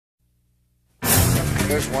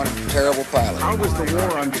America's one terrible pilot. How was the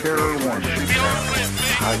war on terror won?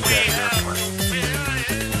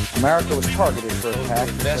 America was targeted for attack.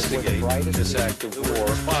 Investigate this act of war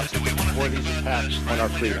responsible for these attacks on our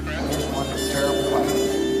freedom. One terrible pilot.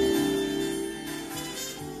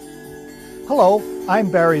 Hello,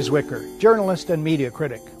 I'm Barry Zwicker, journalist and media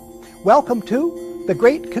critic. Welcome to The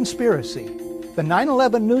Great Conspiracy, the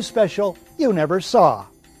 9/11 news special you never saw.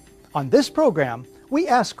 On this program, we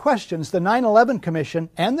ask questions the 9/11 Commission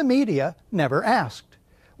and the media never asked.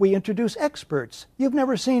 We introduce experts you've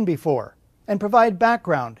never seen before and provide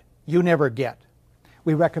background you never get.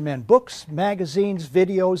 We recommend books, magazines,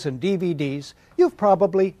 videos, and DVDs you've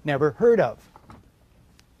probably never heard of.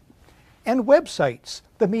 And websites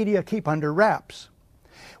the media keep under wraps.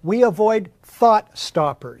 We avoid thought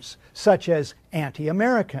stoppers such as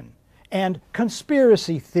anti-American and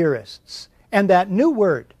conspiracy theorists and that new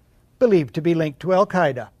word believed to be linked to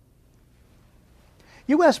al-Qaeda.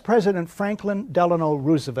 U.S. President Franklin Delano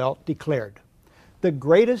Roosevelt declared, "The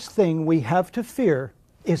greatest thing we have to fear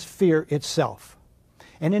is fear itself."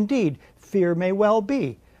 And indeed, fear may well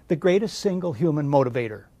be the greatest single human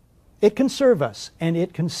motivator. It can serve us and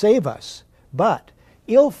it can save us, but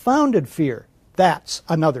ill-founded fear, that's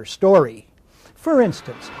another story. For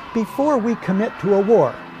instance, before we commit to a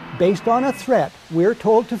war based on a threat we're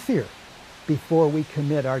told to fear, before we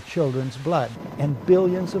commit our children's blood and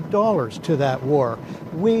billions of dollars to that war,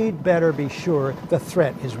 we'd better be sure the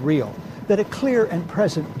threat is real, that a clear and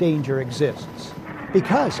present danger exists.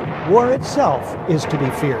 Because war itself is to be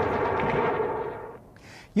feared.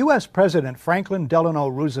 U.S. President Franklin Delano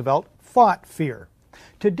Roosevelt fought fear.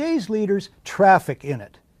 Today's leaders traffic in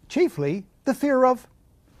it, chiefly the fear of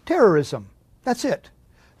terrorism. That's it.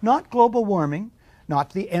 Not global warming, not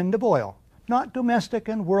the end of oil, not domestic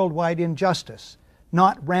and worldwide injustice,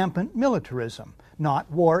 not rampant militarism,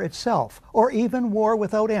 not war itself, or even war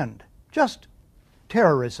without end. Just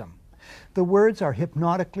terrorism. The words are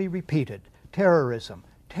hypnotically repeated. Terrorism,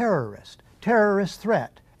 terrorist, terrorist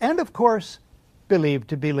threat, and of course, believed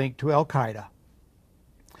to be linked to al-Qaeda.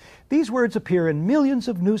 These words appear in millions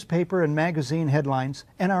of newspaper and magazine headlines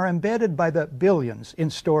and are embedded by the billions in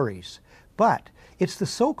stories. But it's the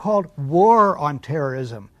so-called war on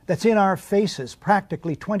terrorism that's in our faces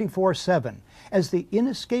practically 24/7 as the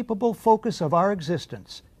inescapable focus of our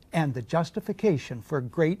existence and the justification for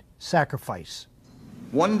great sacrifice.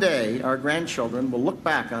 One day, our grandchildren will look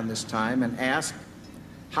back on this time and ask,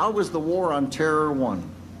 how was the war on terror won?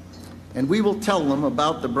 And we will tell them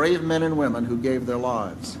about the brave men and women who gave their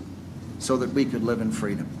lives so that we could live in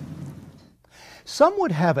freedom. Some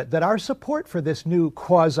would have it that our support for this new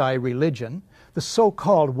quasi-religion, the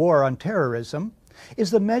so-called war on terrorism,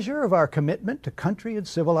 is the measure of our commitment to country and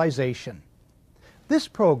civilization. This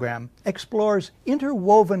program explores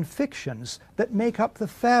interwoven fictions that make up the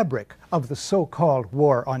fabric of the so-called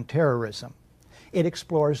war on terrorism. It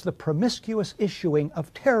explores the promiscuous issuing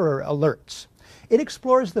of terror alerts. It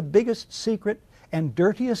explores the biggest secret and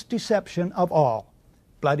dirtiest deception of all,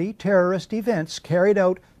 bloody terrorist events carried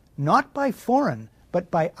out not by foreign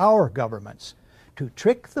but by our governments to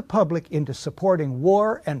trick the public into supporting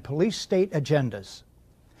war and police state agendas.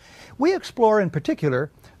 We explore in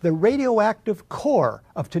particular the radioactive core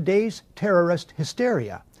of today's terrorist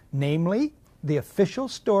hysteria, namely the official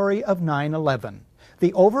story of 9/11,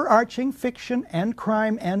 the overarching fiction and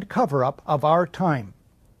crime and cover-up of our time.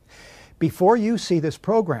 Before you see this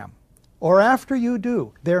program, or after you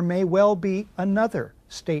do, there may well be another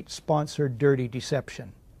state-sponsored dirty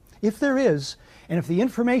deception. If there is, and if the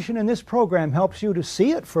information in this program helps you to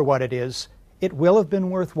see it for what it is, it will have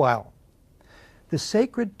been worthwhile. The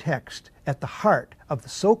sacred text at the heart of the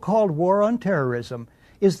so-called war on terrorism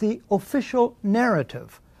is the official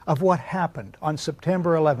narrative of what happened on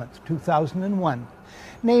September 11th, 2001,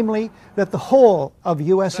 namely that the whole of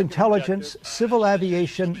U.S. intelligence, civil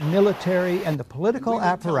aviation, military, and the political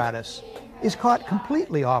apparatus is caught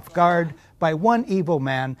completely off guard by one evil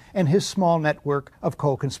man and his small network of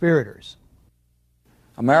co-conspirators.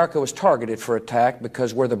 America was targeted for attack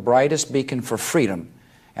because we're the brightest beacon for freedom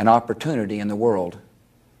and opportunity in the world,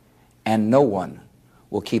 and no one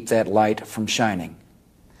will keep that light from shining.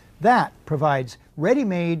 That provides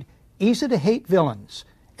ready-made, easy-to-hate villains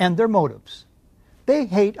and their motives. They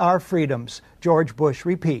hate our freedoms, George Bush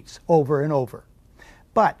repeats over and over.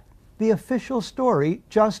 But the official story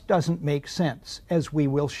just doesn't make sense, as we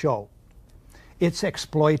will show. It's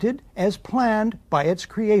exploited as planned by its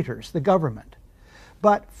creators, the government.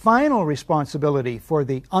 But final responsibility for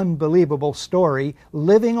the unbelievable story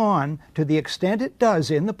living on to the extent it does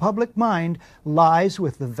in the public mind lies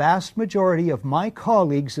with the vast majority of my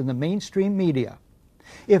colleagues in the mainstream media.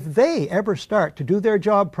 If they ever start to do their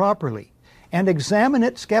job properly and examine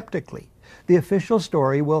it skeptically, the official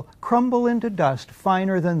story will crumble into dust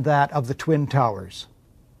finer than that of the Twin Towers.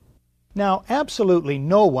 Now, absolutely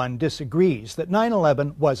no one disagrees that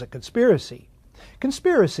 9/11 was a conspiracy.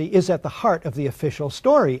 Conspiracy is at the heart of the official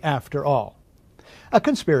story, after all. A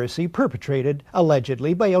conspiracy perpetrated,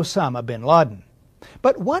 allegedly, by Osama bin Laden.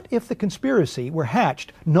 But what if the conspiracy were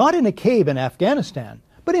hatched not in a cave in Afghanistan,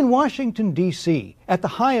 but in Washington, D.C., at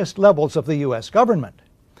the highest levels of the U.S. government?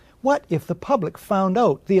 What if the public found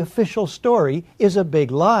out the official story is a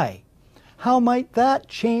big lie? How might that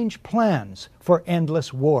change plans for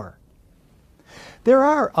endless war? There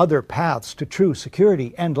are other paths to true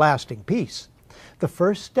security and lasting peace. The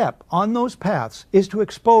first step on those paths is to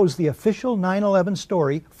expose the official 9/11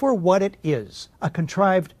 story for what it is, a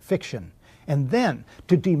contrived fiction, and then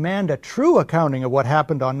to demand a true accounting of what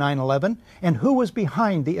happened on 9/11 and who was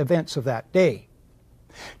behind the events of that day.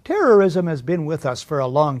 Terrorism has been with us for a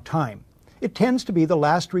long time. It tends to be the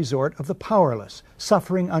last resort of the powerless,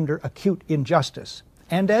 suffering under acute injustice,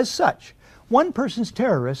 and as such, one person's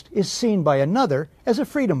terrorist is seen by another as a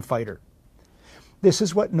freedom fighter. This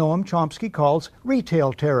is what Noam Chomsky calls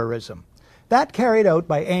retail terrorism, that carried out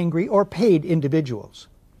by angry or paid individuals.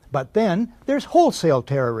 But then there's wholesale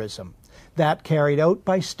terrorism, that carried out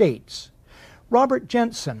by states. Robert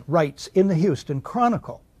Jensen writes in the Houston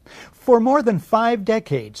Chronicle, "For more than 5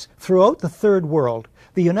 decades, throughout the Third World,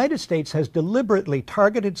 the United States has deliberately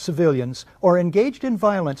targeted civilians or engaged in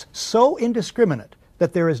violence so indiscriminate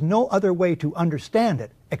that there is no other way to understand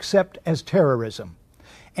it except as terrorism.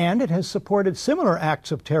 And it has supported similar acts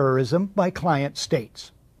of terrorism by client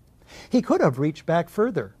states." He could have reached back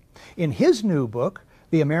further. In his new book,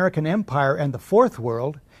 The American Empire and the Fourth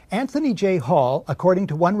World, Anthony J. Hall, according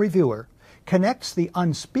to one reviewer, connects the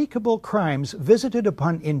unspeakable crimes visited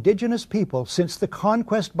upon indigenous people since the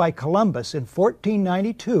conquest by Columbus in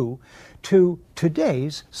 1492 to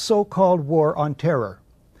today's so-called war on terror.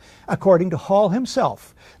 According to Hall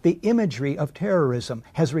himself, the imagery of terrorism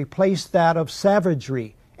has replaced that of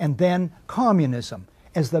savagery and then communism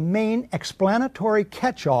as the main explanatory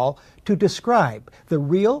catch-all to describe the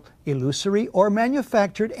real, illusory, or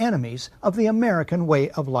manufactured enemies of the American way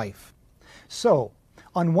of life. So,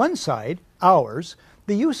 on one side, ours,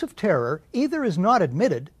 the use of terror either is not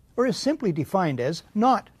admitted or is simply defined as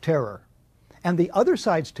not terror. And the other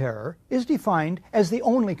side's terror is defined as the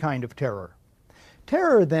only kind of terror.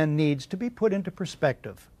 Terror then needs to be put into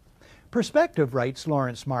perspective. Perspective, writes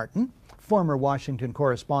Lawrence Martin, former Washington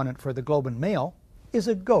correspondent for the Globe and Mail, is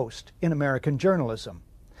a ghost in American journalism.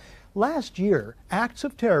 Last year, acts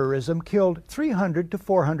of terrorism killed 300 to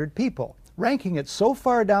 400 people, ranking it so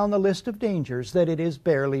far down the list of dangers that it is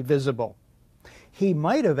barely visible. He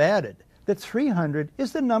might have added that 300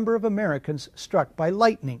 is the number of Americans struck by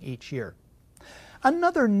lightning each year.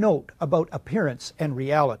 Another note about appearance and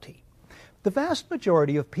reality. The vast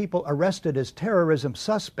majority of people arrested as terrorism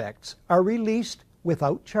suspects are released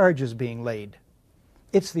without charges being laid.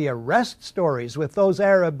 It's the arrest stories with those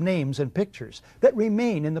Arab names and pictures that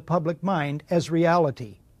remain in the public mind as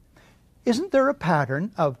reality. Isn't there a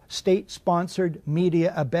pattern of state-sponsored,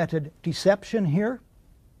 media-abetted deception here?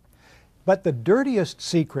 But the dirtiest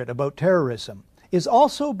secret about terrorism is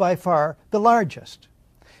also by far the largest.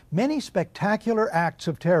 Many spectacular acts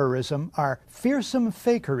of terrorism are fearsome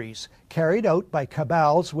fakeries carried out by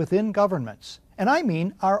cabals within governments, and I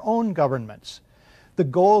mean our own governments. The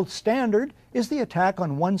gold standard is the attack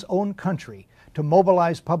on one's own country to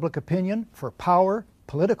mobilize public opinion for power,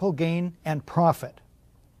 political gain, and profit.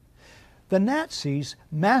 The Nazis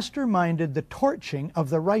masterminded the torching of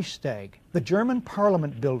the Reichstag, the German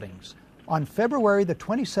parliament buildings, on February the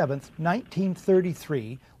 27th,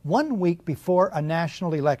 1933, 1 week before a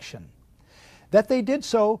national election. That they did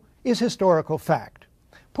so is historical fact,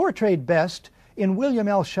 portrayed best in William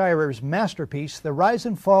L. Shirer's masterpiece, The Rise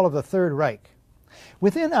and Fall of the Third Reich.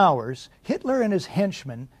 Within hours, Hitler and his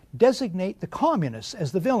henchmen designate the communists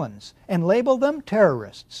as the villains and label them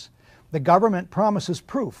terrorists. The government promises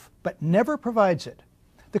proof, but never provides it.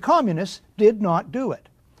 The communists did not do it.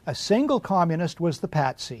 A single communist was the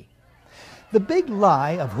patsy. The big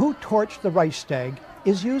lie of who torched the Reichstag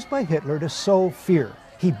is used by Hitler to sow fear.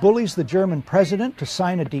 He bullies the German president to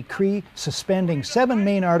sign a decree suspending 7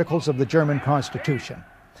 main articles of the German Constitution.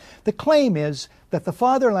 The claim is that the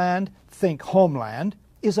fatherland, think homeland,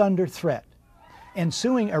 is under threat.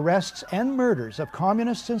 Ensuing arrests and murders of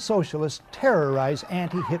communists and socialists terrorize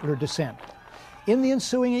anti-Hitler dissent. In the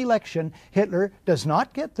ensuing election, Hitler does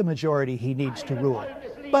not get the majority he needs to rule.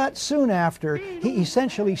 But soon after, he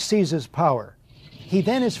essentially seizes power. He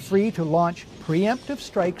then is free to launch preemptive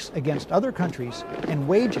strikes against other countries and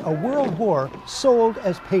wage a world war sold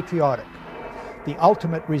as patriotic. The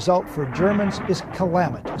ultimate result for Germans is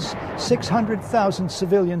calamitous. 600,000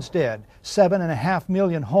 civilians dead, 7.5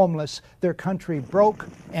 million homeless, their country broke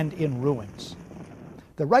and in ruins.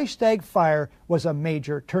 The Reichstag fire was a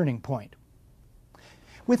major turning point.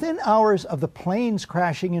 Within hours of the planes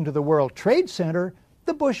crashing into the World Trade Center,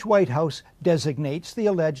 the Bush White House designates the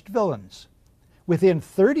alleged villains. Within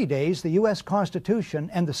 30 days, the U.S. Constitution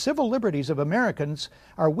and the civil liberties of Americans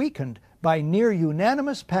are weakened by near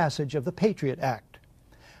unanimous passage of the Patriot Act.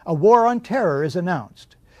 A war on terror is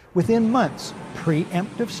announced. Within months,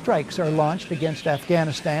 preemptive strikes are launched against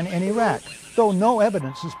Afghanistan and Iraq, though no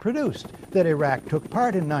evidence is produced that Iraq took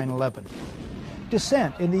part in 9/11.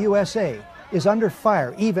 Dissent in the USA is under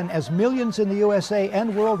fire even as millions in the USA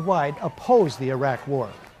and worldwide oppose the Iraq War.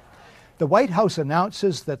 The White House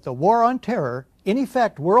announces that the war on terror, in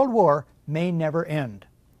effect World War, may never end.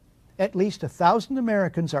 At least 1,000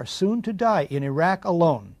 Americans are soon to die in Iraq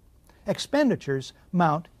alone. Expenditures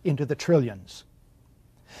mount into the trillions.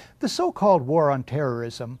 The so-called war on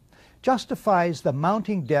terrorism justifies the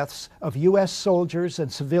mounting deaths of U.S. soldiers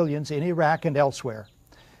and civilians in Iraq and elsewhere,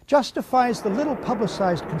 justifies the little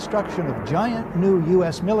publicized construction of giant new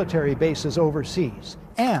U.S. military bases overseas,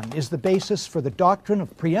 and is the basis for the doctrine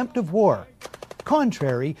of preemptive war,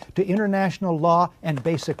 contrary to international law and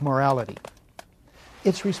basic morality.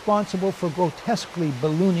 It's responsible for grotesquely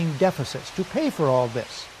ballooning deficits to pay for all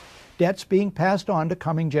this, debts being passed on to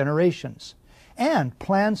coming generations, and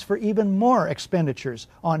plans for even more expenditures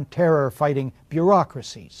on terror-fighting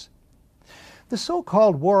bureaucracies. The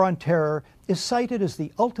so-called war on terror is cited as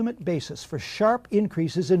the ultimate basis for sharp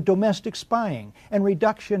increases in domestic spying and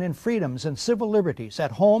reduction in freedoms and civil liberties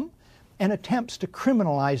at home and attempts to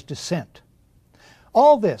criminalize dissent.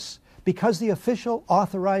 All this because the official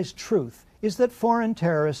authorized truth is that foreign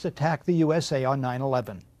terrorists attacked the USA on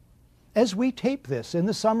 9/11. As we tape this in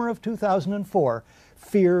the summer of 2004,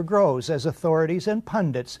 fear grows as authorities and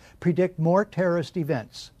pundits predict more terrorist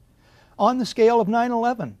events on the scale of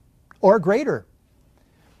 9/11 or greater.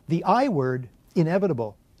 The I word,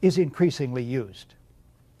 inevitable, is increasingly used.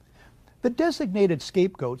 The designated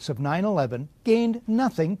scapegoats of 9/11 gained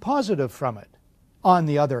nothing positive from it. On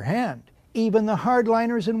the other hand, even the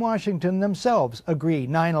hardliners in Washington themselves agree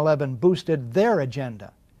 9/11 boosted their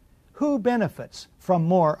agenda. Who benefits from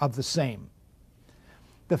more of the same?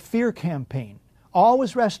 The fear campaign,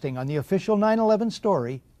 always resting on the official 9/11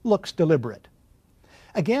 story, looks deliberate.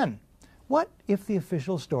 Again, what if the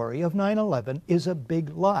official story of 9/11 is a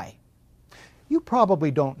big lie? You probably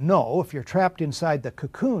don't know, if you're trapped inside the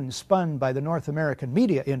cocoon spun by the North American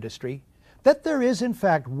media industry, that there is in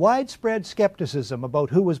fact widespread skepticism about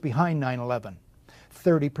who was behind 9/11.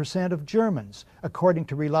 30% of Germans, according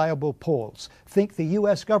to reliable polls, think the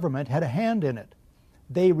U.S. government had a hand in it.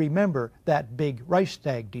 They remember that big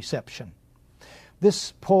Reichstag deception.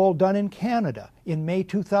 This poll done in Canada in May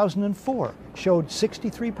 2004 showed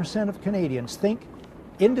 63% of Canadians think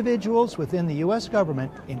individuals within the U.S.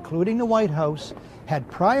 government, including the White House, had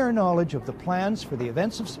prior knowledge of the plans for the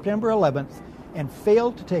events of September 11th and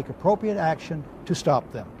failed to take appropriate action to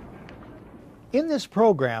stop them. In this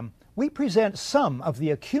program, we present some of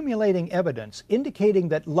the accumulating evidence indicating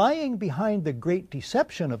that lying behind the great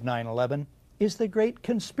deception of 9/11 is the great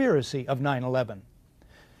conspiracy of 9/11.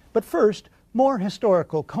 But first, more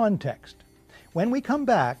historical context. When we come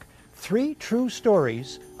back, 3 true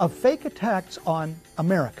stories of fake attacks on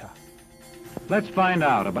America. Let's find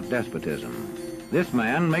out about despotism. This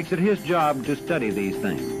man makes it his job to study these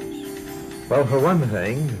things. Well, for one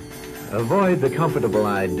thing, avoid the comfortable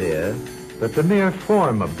idea that the mere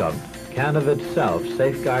form of government can of itself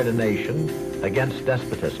safeguard a nation against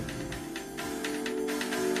despotism.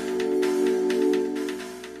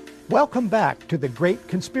 Welcome back to The Great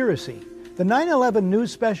Conspiracy, the 9/11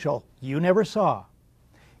 news special you never saw.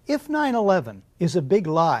 If 9/11 is a big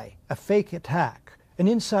lie, a fake attack, an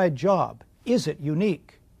inside job, is it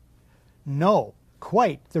unique? No,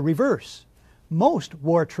 quite the reverse. Most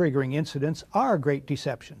war-triggering incidents are great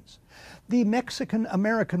deceptions. The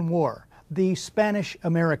Mexican-American War, the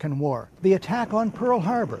Spanish-American War, the attack on Pearl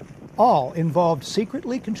Harbor, all involved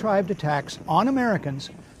secretly contrived attacks on Americans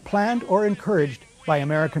planned or encouraged by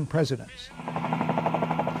American presidents.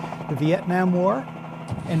 The Vietnam War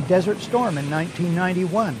and Desert Storm in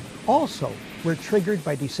 1991 also were triggered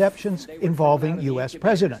by deceptions involving U.S.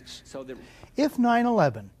 presidents. If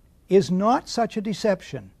 9/11 is not such a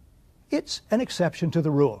deception, it's an exception to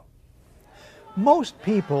the rule. Most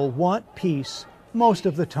people want peace most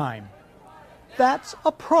of the time. That's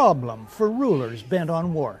a problem for rulers bent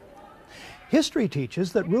on war. History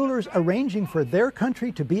teaches that rulers arranging for their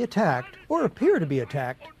country to be attacked, or appear to be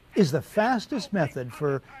attacked, is the fastest method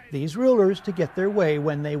for these rulers to get their way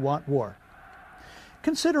when they want war.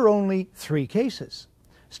 Consider only 3 cases,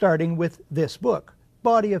 starting with this book,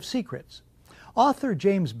 Body of Secrets. Author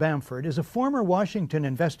James Bamford is a former Washington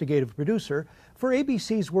investigative producer for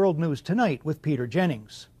ABC's World News Tonight with Peter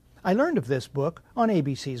Jennings. I learned of this book on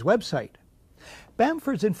ABC's website.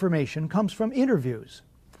 Bamford's information comes from interviews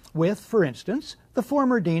with, for instance, the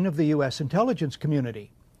former dean of the U.S. intelligence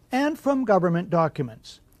community, and from government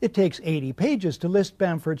documents. It takes 80 pages to list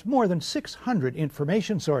Bamford's more than 600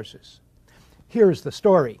 information sources. Here's the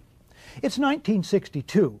story. It's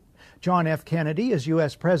 1962. John F. Kennedy is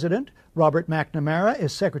U.S. President, Robert McNamara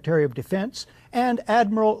is Secretary of Defense, and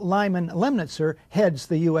Admiral Lyman Lemnitzer heads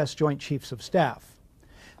the U.S. Joint Chiefs of Staff.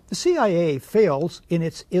 The CIA fails in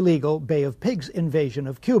its illegal Bay of Pigs invasion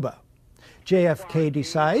of Cuba. JFK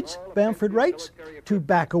decides, Bamford writes, to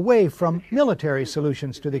back away from military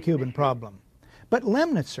solutions to the Cuban problem. But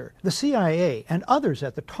Lemnitzer, the CIA, and others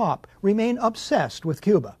at the top remain obsessed with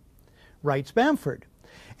Cuba. Writes Bamford,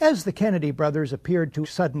 as the Kennedy brothers appeared to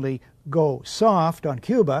suddenly go soft on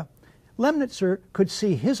Cuba, Lemnitzer could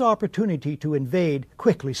see his opportunity to invade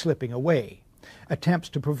quickly slipping away. Attempts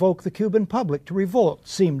to provoke the Cuban public to revolt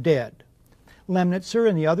seemed dead. Lemnitzer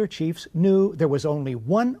and the other chiefs knew there was only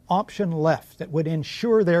one option left that would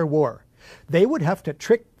ensure their war. They would have to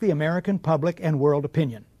trick the American public and world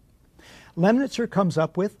opinion. Lemnitzer comes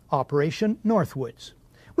up with Operation Northwoods.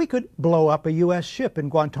 We could blow up a U.S. ship in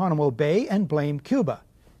Guantanamo Bay and blame Cuba.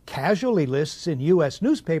 Casualty lists in U.S.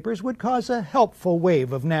 newspapers would cause a helpful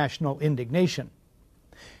wave of national indignation.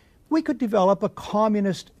 We could develop a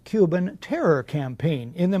communist Cuban terror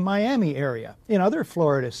campaign in the Miami area, in other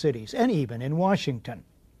Florida cities, and even in Washington.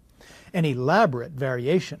 An elaborate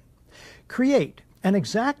variation. Create an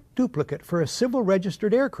exact duplicate for a civil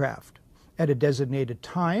registered aircraft. At a designated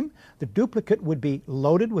time, the duplicate would be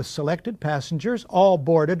loaded with selected passengers, all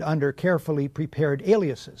boarded under carefully prepared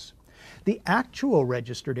aliases. The actual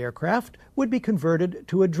registered aircraft would be converted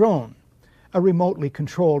to a drone, a remotely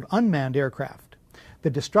controlled unmanned aircraft. The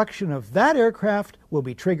destruction of that aircraft will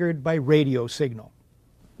be triggered by radio signal.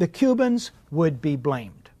 The Cubans would be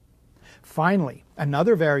blamed. Finally,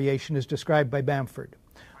 another variation is described by Bamford.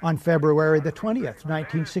 On February the 20th,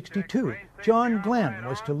 1962, John Glenn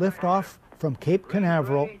was to lift off from Cape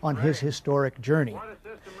Canaveral on his historic journey.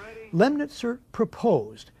 Lemnitzer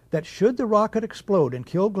proposed that should the rocket explode and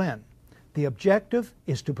kill Glenn, the objective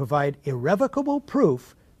is to provide irrevocable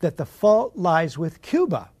proof that the fault lies with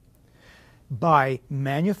Cuba by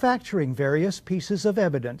manufacturing various pieces of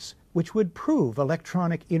evidence which would prove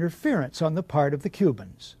electronic interference on the part of the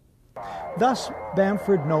Cubans. Thus,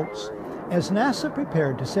 Bamford notes, as NASA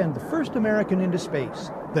prepared to send the first American into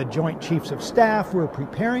space, the Joint Chiefs of Staff were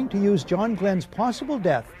preparing to use John Glenn's possible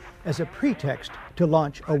death as a pretext to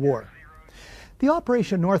launch a war. The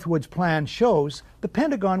Operation Northwoods plan shows the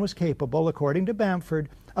Pentagon was capable, according to Bamford,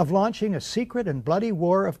 of launching a secret and bloody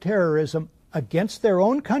war of terrorism against their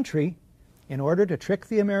own country in order to trick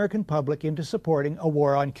the American public into supporting a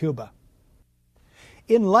war on Cuba.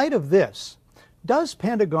 In light of this, does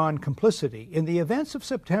Pentagon complicity in the events of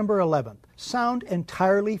September 11th sound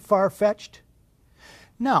entirely far-fetched?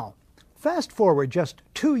 Now, fast forward just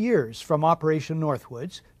 2 years from Operation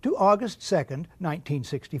Northwoods to August 2nd,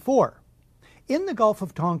 1964. In the Gulf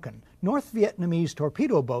of Tonkin, North Vietnamese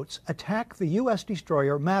torpedo boats attack the U.S.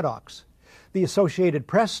 destroyer Maddox. The Associated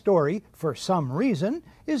Press story, for some reason,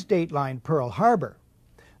 is datelined Pearl Harbor.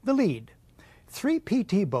 The lead: 3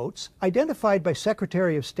 PT boats, identified by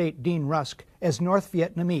Secretary of State Dean Rusk as North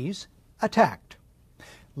Vietnamese, attacked.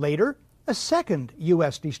 Later, a second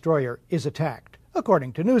U.S. destroyer is attacked,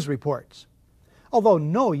 according to news reports. Although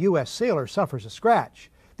no U.S. sailor suffers a scratch,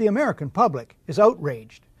 the American public is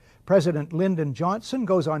outraged. President Lyndon Johnson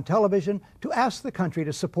goes on television to ask the country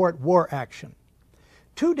to support war action.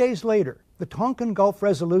 2 days later, the Tonkin Gulf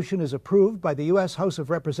Resolution is approved by the U.S. House of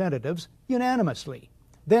Representatives unanimously,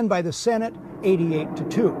 then by the Senate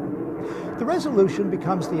 88-2. The resolution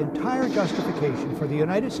becomes the entire justification for the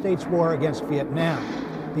United States war against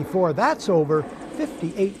Vietnam. Before that's over,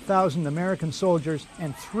 58,000 American soldiers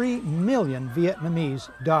and 3 million Vietnamese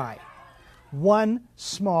die. One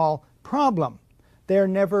small problem: there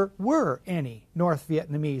never were any North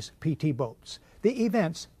Vietnamese PT boats. The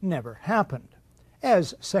events never happened.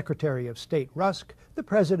 As Secretary of State Rusk, the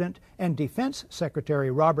President, and Defense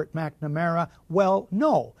Secretary Robert McNamara well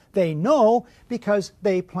know. They know because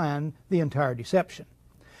they planned the entire deception.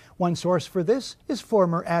 One source for this is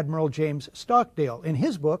former Admiral James Stockdale in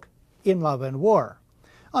his book, In Love and War.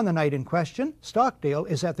 On the night in question, Stockdale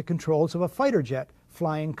is at the controls of a fighter jet,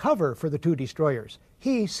 flying cover for the two destroyers.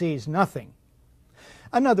 He sees nothing.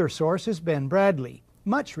 Another source is Ben Bradlee,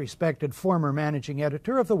 much respected former managing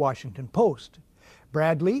editor of the Washington Post.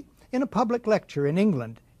 Bradlee, in a public lecture in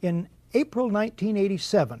England in April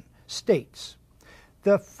 1987, states,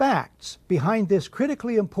 "The facts behind this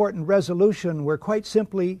critically important resolution were quite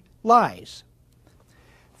simply lies."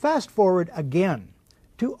 Fast forward again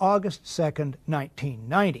to August 2nd,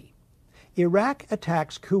 1990. Iraq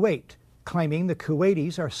attacks Kuwait, claiming the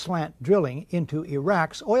Kuwaitis are slant drilling into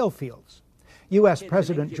Iraq's oil fields. U.S.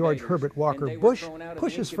 President George Herbert Walker Bush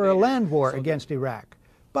pushes for a land war against Iraq,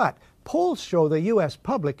 but polls show the U.S.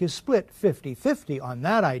 public is split 50-50 on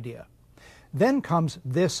that idea. Then comes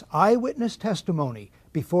this eyewitness testimony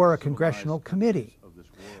before a congressional committee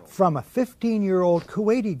from a 15-year-old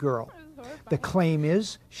Kuwaiti girl. The claim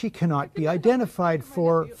is she cannot be identified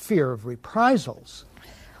for fear of reprisals.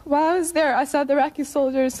 While I was there, I saw the Iraqi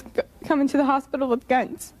soldiers come into the hospital with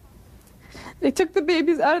guns. They took the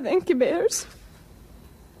babies out of the incubators,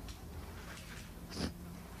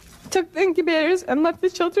 and left the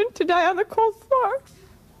children to die on the cold floor.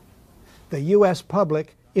 The U.S.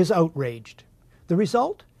 public is outraged. The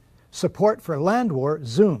result? Support for land war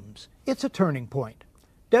zooms. It's a turning point.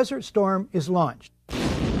 Desert Storm is launched.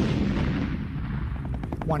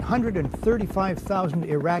 135,000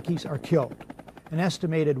 Iraqis are killed. An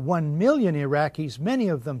estimated 1 million Iraqis, many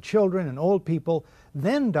of them children and old people,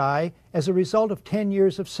 then die as a result of 10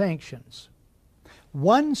 years of sanctions.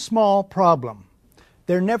 One small problem.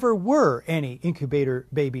 There never were any incubator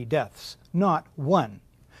baby deaths, not one.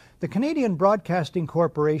 The Canadian Broadcasting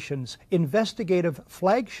Corporation's investigative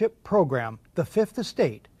flagship program, The Fifth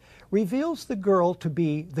Estate, reveals the girl to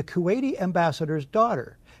be the Kuwaiti ambassador's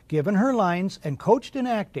daughter, given her lines and coached in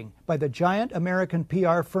acting by the giant American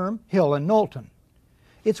PR firm Hill & Knowlton.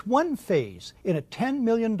 It's one phase in a $10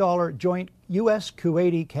 million joint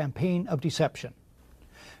U.S.-Kuwaiti campaign of deception.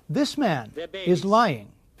 This man is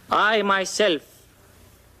lying. I myself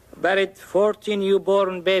buried 14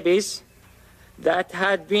 newborn babies that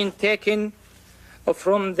had been taken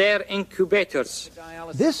from their incubators.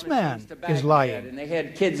 This man is lying. And they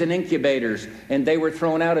had kids in incubators, and they were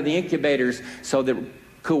thrown out of the incubators so that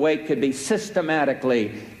Kuwait could be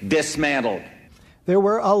systematically dismantled. There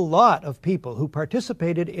were a lot of people who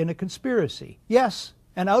participated in a conspiracy. Yes,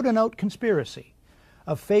 an out-and-out conspiracy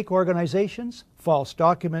of fake organizations, false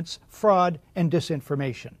documents, fraud, and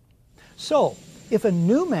disinformation. So, if a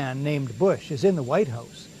new man named Bush is in the White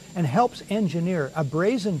House and helps engineer a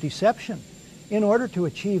brazen deception in order to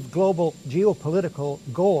achieve global geopolitical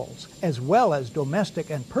goals as well as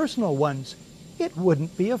domestic and personal ones, it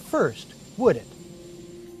wouldn't be a first, would it?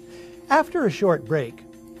 After a short break,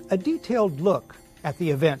 a detailed look at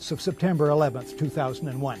the events of September 11th,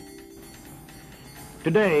 2001.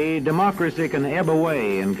 Today, democracy can ebb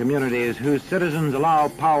away in communities whose citizens allow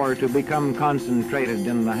power to become concentrated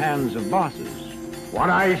in the hands of bosses. What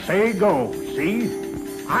I say goes, see?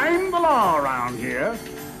 I'm the law around here.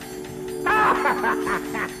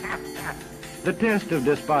 The test of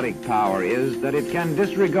despotic power is that it can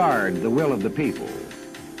disregard the will of the people.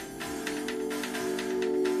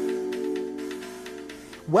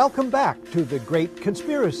 Welcome back to The Great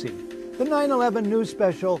Conspiracy, the 9/11 news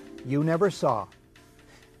special you never saw.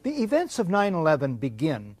 The events of 9/11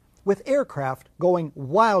 begin with aircraft going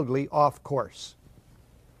wildly off course.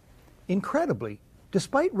 Incredibly,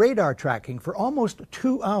 despite radar tracking for almost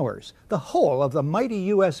 2 hours, the whole of the mighty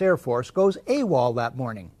U.S. Air Force goes AWOL that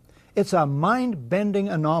morning. It's a mind-bending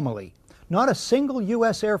anomaly. Not a single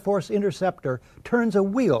U.S. Air Force interceptor turns a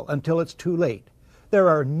wheel until it's too late. There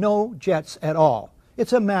are no jets at all.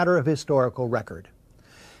 It's a matter of historical record.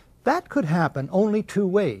 That could happen only two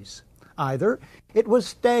ways. Either it was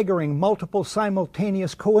staggering multiple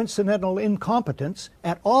simultaneous coincidental incompetence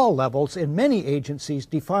at all levels in many agencies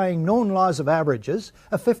defying known laws of averages,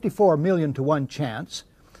 a 54 million to 1 chance,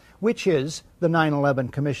 which is the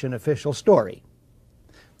 9/11 Commission official story.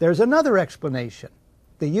 There's another explanation.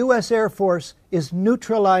 The U.S. Air Force is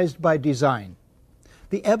neutralized by design.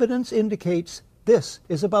 The evidence indicates this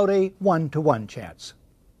is about a 1-to-1 chance.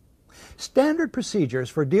 Standard procedures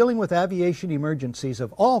for dealing with aviation emergencies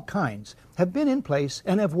of all kinds have been in place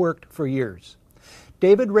and have worked for years.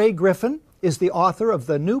 David Ray Griffin is the author of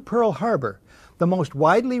The New Pearl Harbor, the most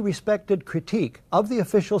widely respected critique of the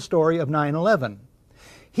official story of 9/11.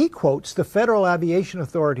 He quotes the Federal Aviation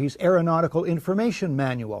Authority's Aeronautical Information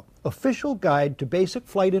Manual, Official Guide to Basic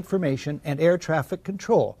Flight Information and Air Traffic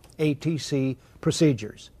Control, ATC,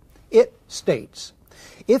 procedures. It states,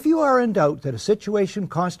 if you are in doubt that a situation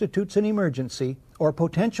constitutes an emergency or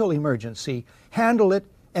potential emergency, handle it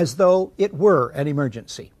as though it were an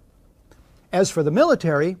emergency. As for the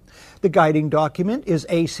military, the guiding document is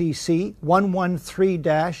ACC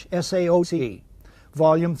 113-SAOC,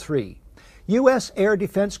 Volume 3, U.S. Air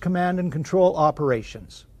Defense Command and Control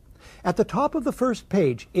Operations. At the top of the first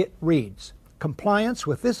page, it reads, "Compliance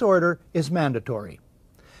with this order is mandatory."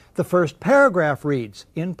 The first paragraph reads,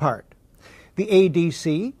 in part, "The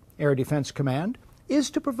ADC, Air Defense Command,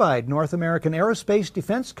 is to provide North American Aerospace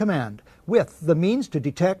Defense Command with the means to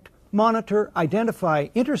detect, monitor, identify,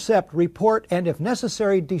 intercept, report, and if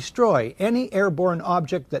necessary, destroy any airborne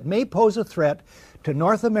object that may pose a threat to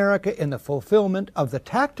North America in the fulfillment of the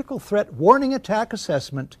Tactical Threat Warning Attack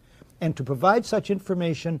Assessment and to provide such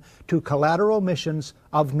information to collateral missions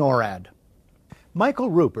of NORAD." Michael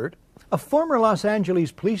Rupert, a former Los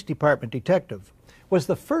Angeles Police Department detective, was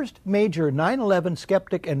the first major 9/11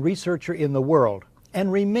 skeptic and researcher in the world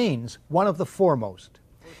and remains one of the foremost.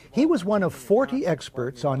 He was one of 40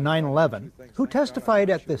 experts on 9/11 who testified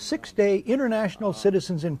at the 6-day International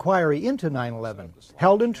Citizens Inquiry into 9/11,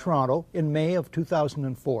 held in Toronto in May of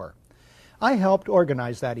 2004. I helped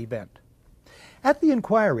organize that event. At the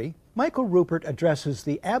inquiry, Michael Rupert addresses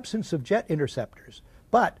the absence of jet interceptors,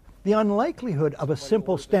 but the unlikelihood of a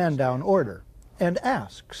simple stand-down order, and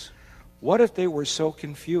asks, what if they were so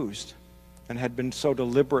confused and had been so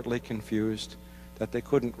deliberately confused that they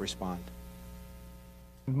couldn't respond?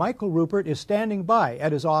 Michael Rupert is standing by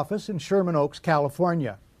at his office in Sherman Oaks,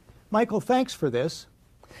 California. Michael, thanks for this.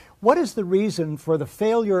 What is the reason for the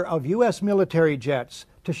failure of U.S. military jets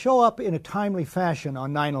to show up in a timely fashion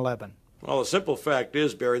on 9/11? Well, the simple fact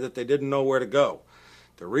is, Barry, that they didn't know where to go.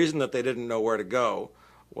 The reason that they didn't know where to go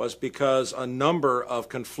was because a number of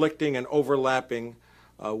conflicting and overlapping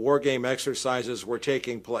war game exercises were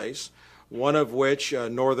taking place, one of which,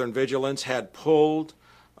 Northern Vigilance, had pulled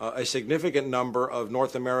a significant number of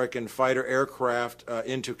North American fighter aircraft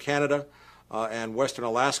into Canada and Western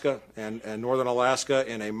Alaska and Northern Alaska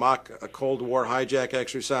in a mock Cold War hijack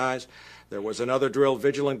exercise. There was another drill,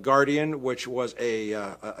 Vigilant Guardian, which was a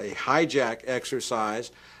hijack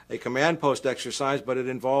exercise, a command post exercise, but it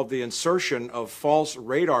involved the insertion of false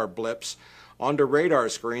radar blips onto radar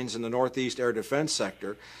screens in the Northeast Air Defense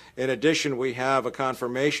Sector. In addition, we have a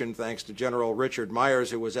confirmation, thanks to General Richard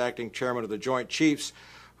Myers, who was acting chairman of the Joint Chiefs,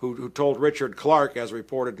 who told Richard Clark, as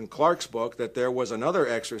reported in Clark's book, that there was another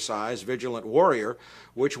exercise, Vigilant Warrior,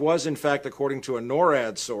 which was, in fact, according to a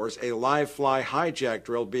NORAD source, a live-fly hijack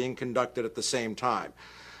drill being conducted at the same time.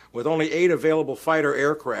 With only 8 available fighter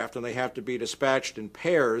aircraft, and they have to be dispatched in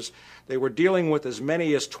pairs, they were dealing with as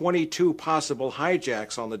many as 22 possible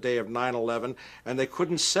hijacks on the day of 9/11, and they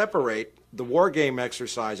couldn't separate the war game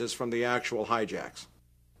exercises from the actual hijacks.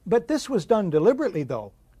 But this was done deliberately,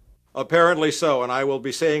 though. Apparently so, and I will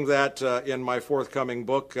be saying that in my forthcoming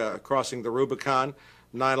book, Crossing the Rubicon,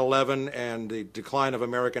 9/11 and the Decline of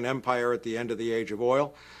American Empire at the End of the Age of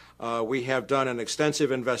Oil. We have done an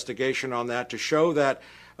extensive investigation on that to show that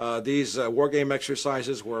these war game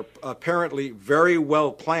exercises were apparently very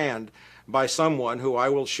well planned by someone who I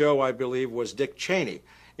will show, I believe, was Dick Cheney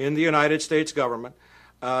in the United States government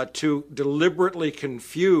to deliberately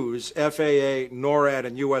confuse FAA, NORAD,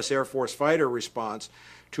 and U.S. Air Force fighter response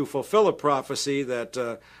to fulfill a prophecy that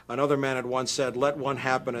another man had once said, "Let one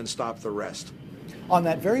happen and stop the rest." On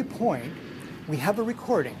that very point, we have a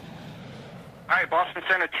recording. Hi, Boston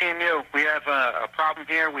Center, Team U. We have a problem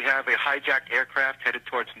here. We have a hijacked aircraft headed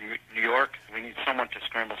towards New York. We need someone to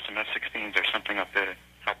scramble some F-16s or something up there to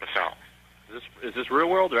help us out. Is this real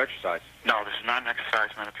world or exercise? No, this is not an exercise,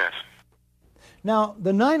 not a test. Now,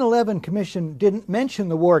 the 9/11 Commission didn't mention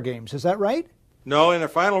the war games, is that right? No, in their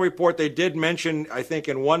final report they did mention, I think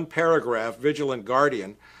in one paragraph, Vigilant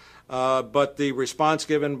Guardian, but the response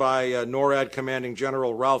given by NORAD Commanding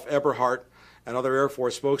General Ralph Eberhardt and other Air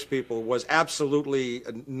Force spokespeople was absolutely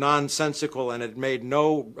nonsensical, and it made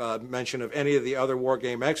no mention of any of the other war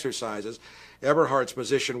game exercises. Eberhardt's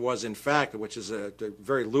position was, in fact, which is a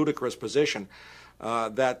very ludicrous position,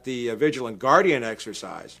 that the Vigilant Guardian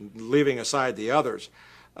exercise, leaving aside the others,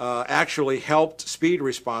 actually helped speed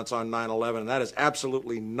response on 9/11, and that is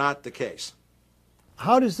absolutely not the case.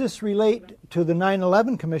 How does this relate to the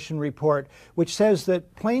 9/11 Commission report, which says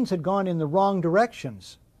that planes had gone in the wrong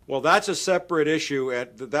directions? Well, that's a separate issue,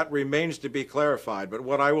 and that remains to be clarified. But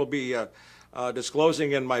what I will be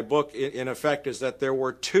disclosing in my book, in effect, is that there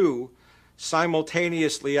were 2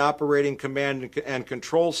 simultaneously operating command and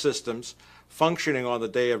control systems functioning on the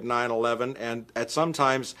day of 9/11, and at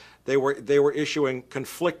sometimes they were issuing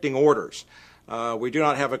conflicting orders. We do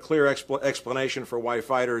not have a clear explanation for why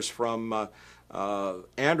fighters from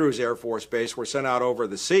Andrews Air Force Base were sent out over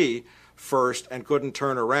the sea, first and couldn't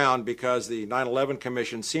turn around because the 9/11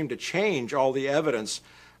 Commission seemed to change all the evidence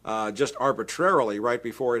just arbitrarily right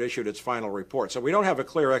before it issued its final report. So we don't have a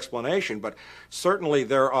clear explanation, but certainly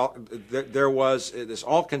there was, it is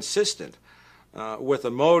all consistent with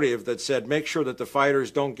a motive that said make sure that the fighters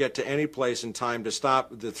don't get to any place in time to stop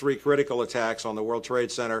the 3 critical attacks on the World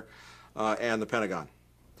Trade Center and the Pentagon.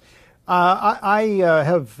 I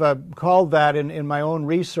have called that in my own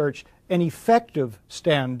research an effective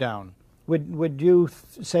stand down. Would you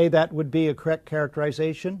say that would be a correct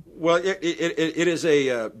characterization? Well, it is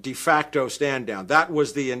a de facto stand down. That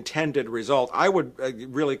was the intended result. I would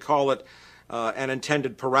really call it an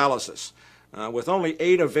intended paralysis. With only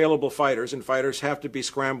 8 available fighters, and fighters have to be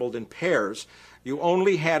scrambled in pairs, you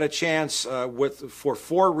only had a chance for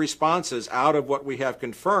 4 responses out of what we have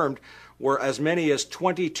confirmed were as many as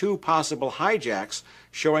 22 possible hijacks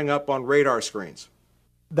showing up on radar screens.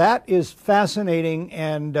 That is fascinating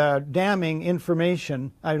and damning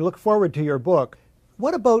information. I look forward to your book.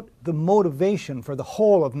 What about the motivation for the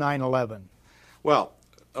whole of 9/11? Well,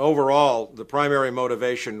 overall, the primary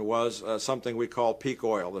motivation was something we call peak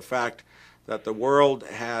oil, the fact that the world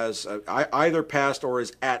has either passed or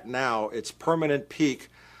is at now its permanent peak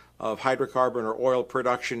of hydrocarbon or oil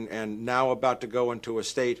production, and now about to go into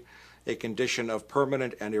a condition of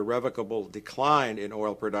permanent and irrevocable decline in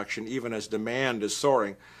oil production, even as demand is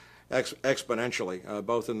soaring exponentially,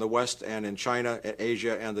 both in the West and in China,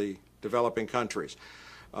 Asia, and the developing countries.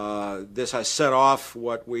 This has set off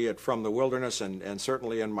what we had from the wilderness, and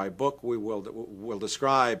certainly in my book we will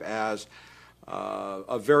describe as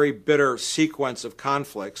a very bitter sequence of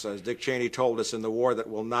conflicts, as Dick Cheney told us in the war, that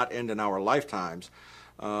will not end in our lifetimes,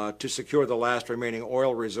 to secure the last remaining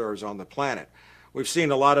oil reserves on the planet. We've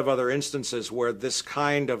seen a lot of other instances where this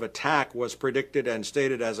kind of attack was predicted and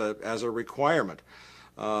stated as a requirement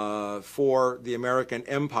for the American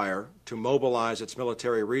empire to mobilize its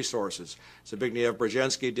military resources. Zbigniew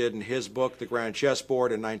Brzezinski did in his book, The Grand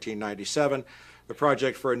Chessboard, in 1997. The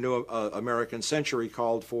Project for a New American Century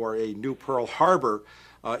called for a new Pearl Harbor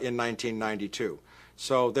in 1992.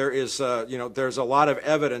 So there is, there's a lot of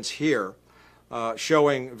evidence here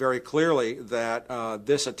showing very clearly that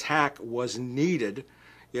this attack was needed.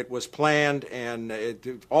 It was planned, and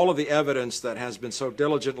all of the evidence that has been so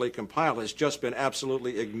diligently compiled has just been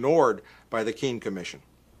absolutely ignored by the Keene Commission.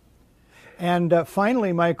 And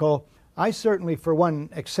finally, Michael, I certainly, for one,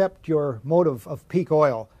 accept your motive of peak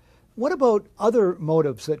oil. What about other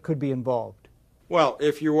motives that could be involved? Well,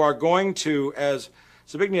 if you are going to, as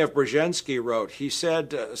Zbigniew Brzezinski wrote, he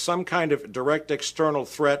said some kind of direct external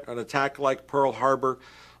threat, an attack like Pearl Harbor.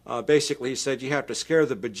 Basically, he said you have to scare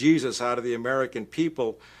the bejesus out of the American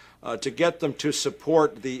people to get them to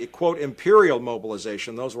support the, quote, imperial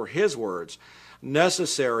mobilization, those were his words,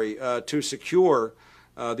 necessary to secure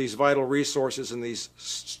these vital resources in these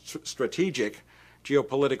strategic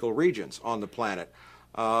geopolitical regions on the planet.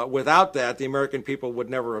 Without that, the American people would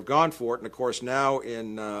never have gone for it. And of course, now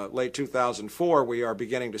in late 2004, we are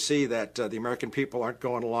beginning to see that the American people aren't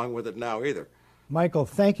going along with it now either. Michael,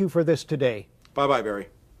 thank you for this today. Bye-bye, Barry.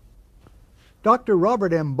 Dr.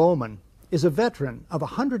 Robert M. Bowman is a veteran of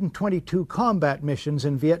 122 combat missions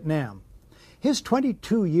in Vietnam. His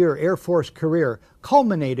 22-year Air Force career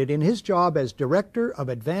culminated in his job as Director of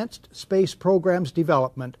Advanced Space Programs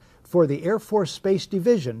Development for the Air Force Space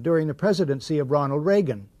Division during the presidency of Ronald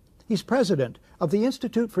Reagan. He's president of the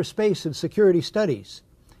Institute for Space and Security Studies.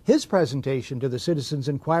 His presentation to the Citizens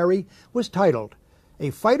Inquiry was titled,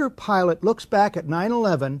 "A Fighter Pilot Looks Back at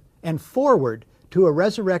 9/11 and Forward to a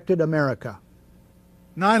Resurrected America."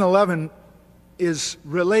 9/11 is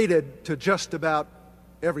related to just about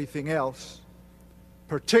everything else,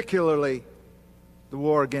 particularly the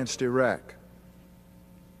war against Iraq.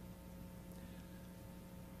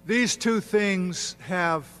 These two things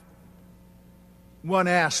have one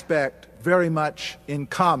aspect very much in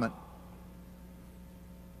common.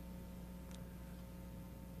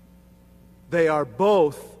 They are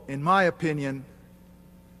both, in my opinion,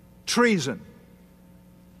 treason.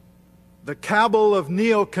 The cabal of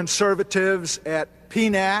neoconservatives at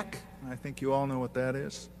PNAC, I think you all know what that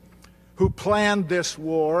is, who planned this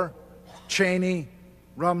war, Cheney,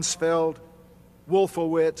 Rumsfeld,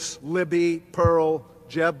 Wolfowitz, Libby, Pearl,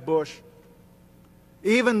 Jeb Bush,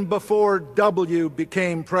 even before W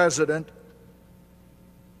became president,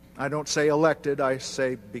 I don't say elected, I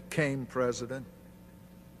say became president,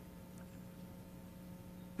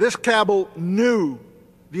 this cabal knew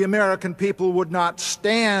the American people would not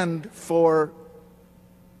stand for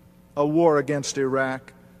a war against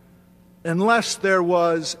Iraq unless there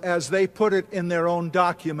was, as they put it in their own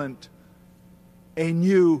document, a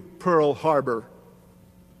new Pearl Harbor.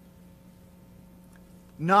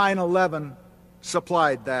 9/11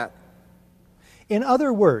 supplied that. In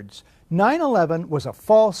other words, 9/11 was a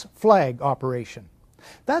false flag operation.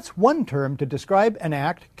 That's one term to describe an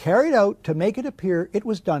act carried out to make it appear it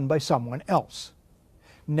was done by someone else.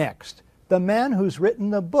 Next, the man who's written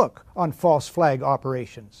the book on false flag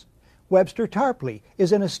operations. Webster Tarpley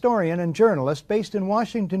is an historian and journalist based in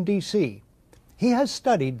Washington, D.C. He has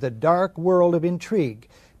studied the dark world of intrigue,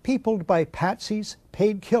 peopled by patsies,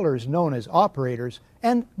 paid killers known as operators,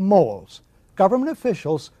 and moles, government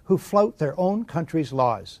officials who flout their own country's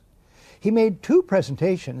laws. He made 2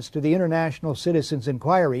 presentations to the International Citizens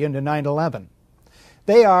Inquiry into 9/11.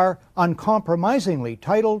 They are uncompromisingly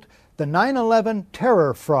titled The 9/11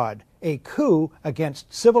 Terror Fraud, a Coup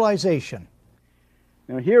Against Civilization.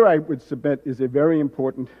 Now here I would submit is a very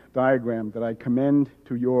important diagram that I commend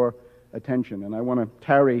to your attention, and I want to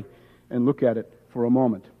tarry and look at it for a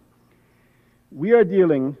moment. We are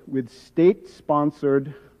dealing with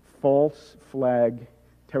state-sponsored false flag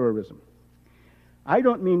terrorism. I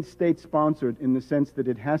don't mean state-sponsored in the sense that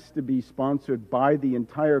it has to be sponsored by the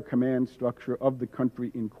entire command structure of the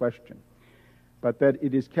country in question, but that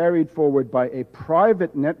it is carried forward by a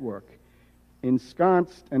private network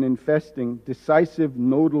ensconced and infesting decisive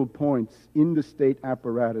nodal points in the state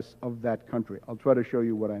apparatus of that country. I'll try to show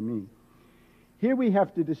you what I mean. Here we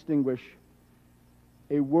have to distinguish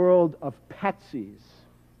a world of patsies,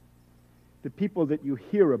 the people that you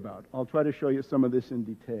hear about. I'll try to show you some of this in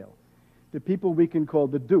detail. The people we can call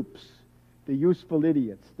the dupes, the useful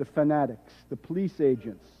idiots, the fanatics, the police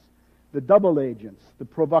agents, the double agents, the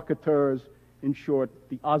provocateurs, in short,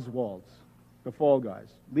 the Oswalds, the fall guys.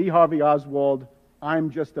 Lee Harvey Oswald, I'm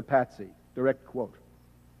just a patsy, direct quote.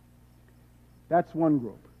 That's one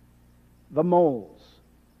group. The moles.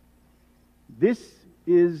 This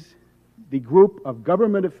is the group of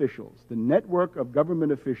government officials, the network of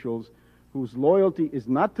government officials whose loyalty is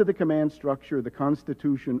not to the command structure, the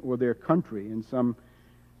Constitution, or their country in some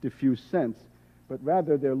diffuse sense, but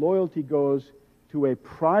rather their loyalty goes to a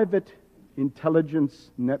private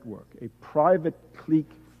intelligence network, a private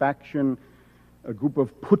clique, faction, a group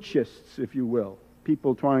of putschists, if you will,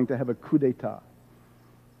 people trying to have a coup d'etat.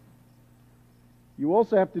 You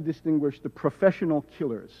also have to distinguish the professional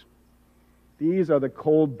killers. These are the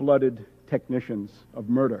cold-blooded technicians of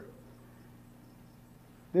murder.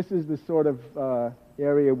 This is the sort of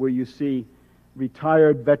area where you see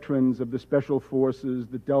retired veterans of the Special Forces,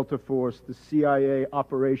 the Delta Force, the CIA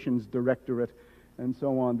Operations Directorate, and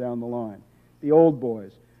so on down the line. The old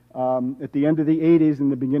boys. At the end of the 80s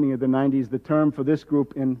and the beginning of the 90s, the term for this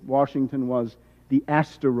group in Washington was the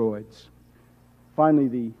asteroids.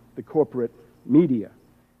 Finally, the corporate media.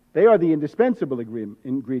 They are the indispensable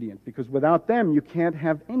ingredient, because without them, you can't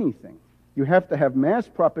have anything. You have to have mass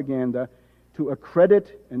propaganda to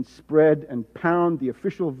accredit and spread and pound the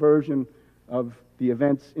official version of the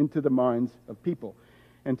events into the minds of people,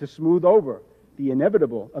 and to smooth over the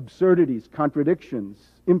inevitable absurdities, contradictions,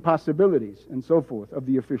 impossibilities, and so forth of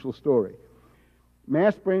the official story.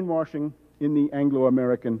 Mass brainwashing in the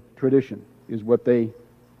Anglo-American tradition is what they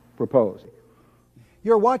propose.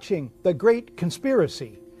 You're watching The Great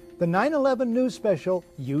Conspiracy, the 9/11 news special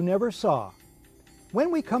you never saw.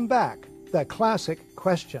 When we come back, the classic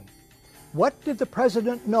question. What did the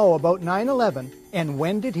president know about 9/11, and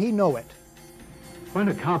when did he know it? When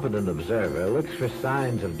a competent observer looks for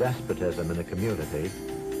signs of despotism in a community,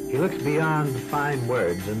 he looks beyond fine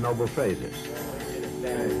words and noble phrases.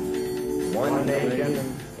 One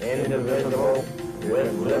nation, indivisible,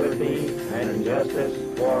 with liberty and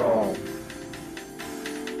justice for all.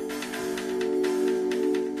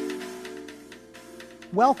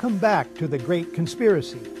 Welcome back to The Great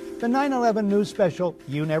Conspiracy, the 9/11 news special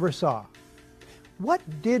you never saw. What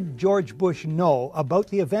did George Bush know about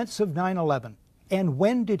the events of 9/11, and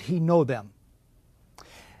when did he know them?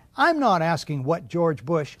 I'm not asking what George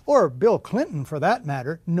Bush, or Bill Clinton for that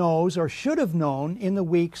matter, knows or should have known in the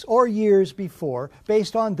weeks or years before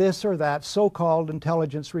based on this or that so-called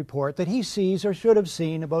intelligence report that he sees or should have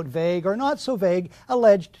seen about vague or not so vague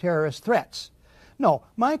alleged terrorist threats. No,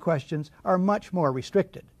 my questions are much more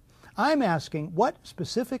restricted. I'm asking what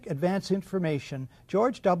specific advance information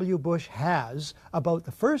George W. Bush has about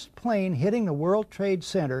the first plane hitting the World Trade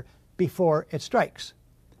Center before it strikes.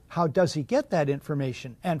 How does he get that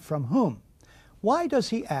information, and from whom? Why does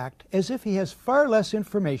he act as if he has far less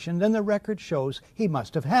information than the record shows he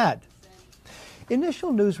must have had?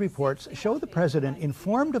 Initial news reports show the president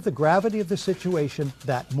informed of the gravity of the situation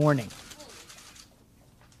that morning.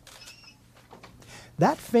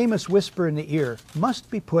 That famous whisper in the ear must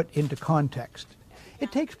be put into context.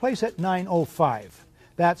 It takes place at 9:05.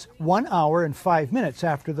 That's 1 hour and 5 minutes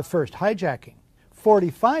after the first hijacking.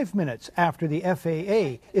 45 minutes after the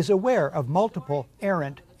FAA is aware of multiple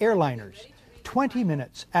errant airliners, 20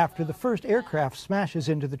 minutes after the first aircraft smashes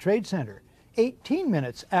into the Trade Center, 18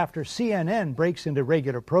 minutes after CNN breaks into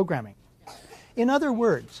regular programming. In other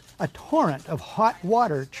words, a torrent of hot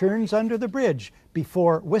water churns under the bridge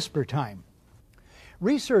before whisper time.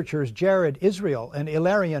 Researchers Jared Israel and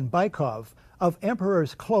Ilarion Bykov of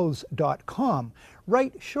EmperorsClothes.com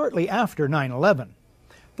write shortly after 9/11.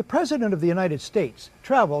 The President of the United States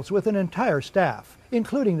travels with an entire staff,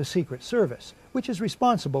 including the Secret Service, which is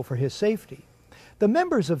responsible for his safety. The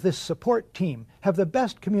members of this support team have the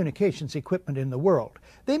best communications equipment in the world.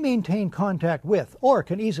 They maintain contact with, or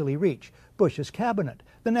can easily reach, Bush's cabinet,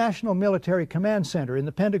 the National Military Command Center in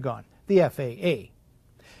the Pentagon, the FAA.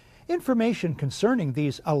 Information concerning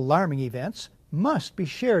these alarming events must be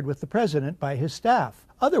shared with the President by his staff,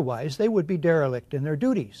 otherwise they would be derelict in their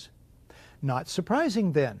duties. Not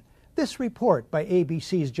surprising then, this report by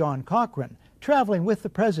ABC's John Cochran, traveling with the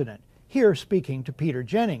President, here speaking to Peter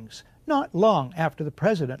Jennings, not long after the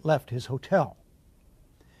President left his hotel.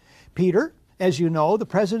 Peter, as you know, the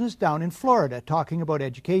President is down in Florida talking about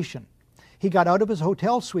education. He got out of his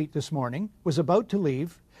hotel suite this morning, was about to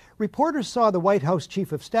leave. Reporters saw the White House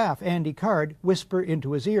Chief of Staff, Andy Card, whisper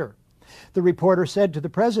into his ear. The reporter said to the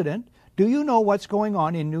President, "Do you know what's going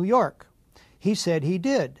on in New York?" He said he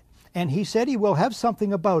did, and he said he will have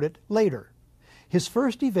something about it later. His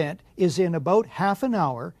first event is in about half an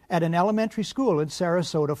hour at an elementary school in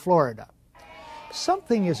Sarasota, Florida.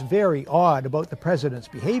 Something is very odd about the President's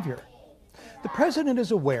behavior. The President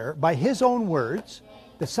is aware, by his own words,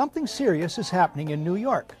 that something serious is happening in New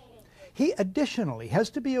York. He additionally has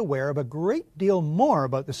to be aware of a great deal more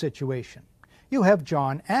about the situation. You have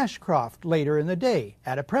John Ashcroft later in the day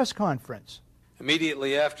at a press conference.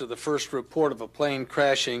 Immediately after the first report of a plane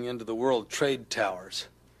crashing into the World Trade Towers,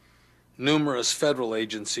 numerous federal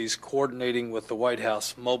agencies coordinating with the White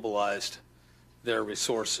House mobilized their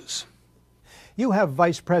resources. You have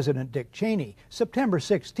Vice President Dick Cheney, September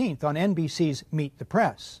 16th on NBC's Meet the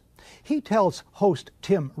Press. He tells host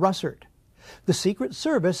Tim Russert, the Secret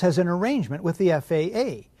Service has an arrangement with the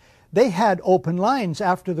FAA. They had open lines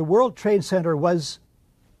after the World Trade Center was...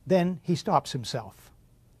 Then he stops himself.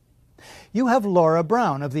 You have Laura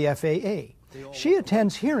Brown of the FAA. She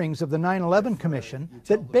attends hearings of the 9/11 Commission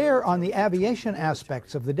that bear on the aviation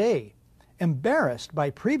aspects of the day. Embarrassed by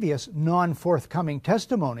previous non-forthcoming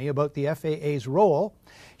testimony about the FAA's role,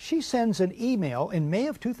 she sends an email in May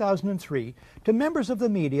of 2003 to members of the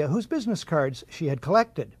media whose business cards she had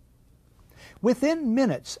collected. Within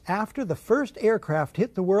minutes after the first aircraft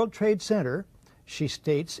hit the World Trade Center, she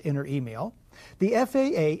states in her email, the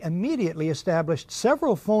FAA immediately established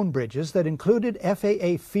several phone bridges that included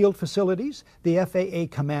FAA field facilities, the FAA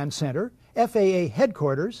Command Center, FAA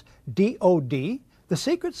Headquarters, DOD, the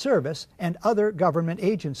Secret Service, and other government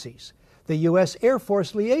agencies. The U.S. Air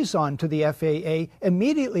Force liaison to the FAA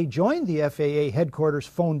immediately joined the FAA Headquarters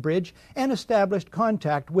phone bridge and established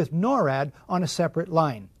contact with NORAD on a separate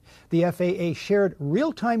line. The FAA shared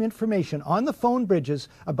real-time information on the phone bridges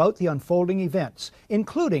about the unfolding events,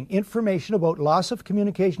 including information about loss of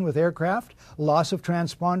communication with aircraft, loss of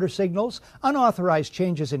transponder signals, unauthorized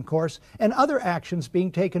changes in course, and other actions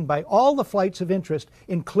being taken by all the flights of interest,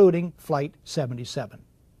 including Flight 77.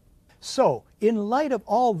 So, in light of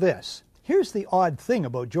all this, here's the odd thing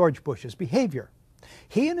about George Bush's behavior.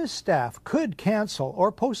 He and his staff could cancel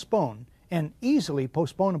or postpone an easily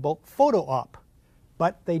postponable photo op.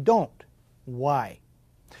 But they don't. Why?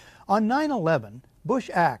 On 9/11, Bush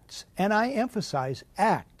acts, and I emphasize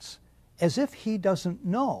acts, as if he doesn't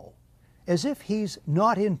know, as if he's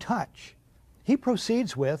not in touch. He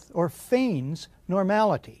proceeds with, or feigns,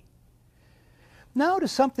 normality. Now to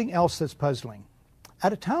something else that's puzzling.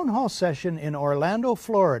 At a town hall session in Orlando,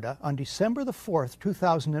 Florida on December the 4th,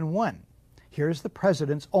 2001, here's the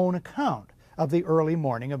President's own account of the early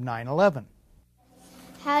morning of 9/11.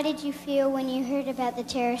 How did you feel when you heard about the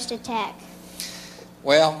terrorist attack?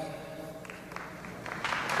 Well,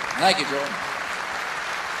 thank you, Jordan.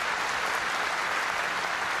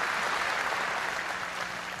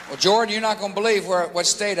 Well, Jordan, you're not going to believe what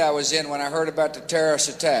state I was in when I heard about the terrorist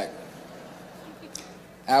attack.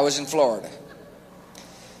 I was in Florida.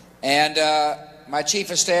 And my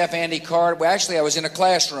chief of staff, Andy Card, well, actually, I was in a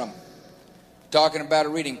classroom talking about a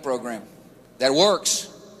reading program that works.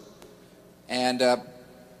 And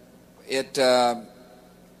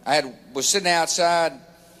I was sitting outside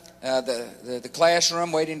the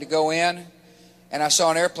classroom waiting to go in, and I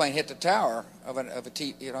saw an airplane hit the tower of a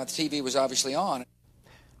TV. You know, the TV was obviously on.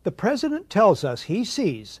 The President tells us he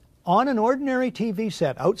sees, on an ordinary TV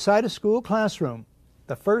set outside a school classroom,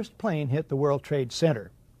 the first plane hit the World Trade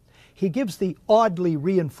Center. He gives the oddly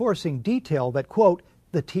reinforcing detail that, quote,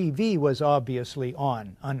 the TV was obviously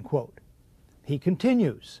on, unquote. He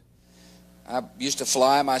continues. I used to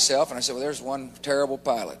fly myself, and I said, well, there's one terrible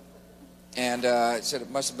pilot. And I said it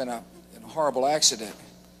must have been a horrible accident.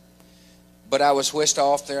 But I was whisked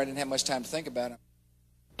off there. I didn't have much time to think about it.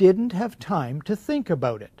 Didn't have time to think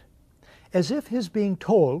about it. As if his being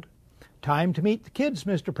told, time to meet the kids,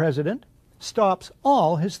 Mr. President, stops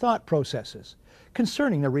all his thought processes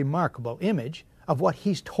concerning the remarkable image of what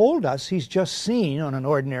he's told us he's just seen on an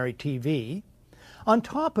ordinary TV, on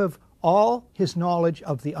top of all his knowledge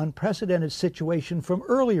of the unprecedented situation from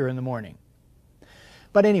earlier in the morning.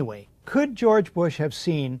 But anyway, could George Bush have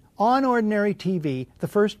seen on ordinary TV the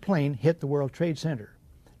first plane hit the World Trade Center?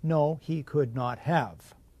 No, he could not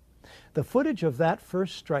have. The footage of that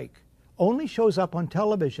first strike only shows up on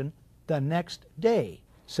television the next day,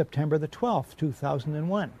 September the 12th,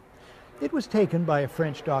 2001. It was taken by a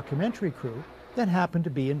French documentary crew that happened to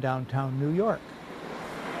be in downtown New York.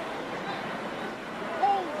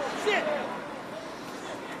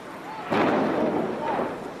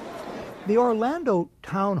 The Orlando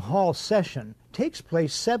Town Hall session takes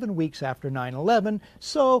place 7 weeks after 9/11,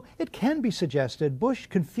 so it can be suggested Bush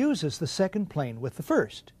confuses the second plane with the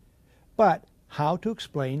first. But how to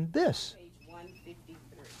explain this?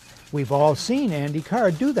 We've all seen Andy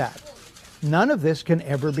Card do that. None of this can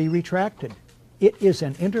ever be retracted. It is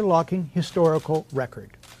an interlocking historical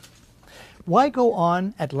record. Why go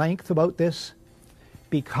on at length about this?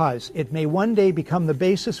 Because it may one day become the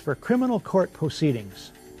basis for criminal court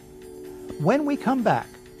proceedings. When we come back,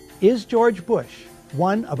 is George Bush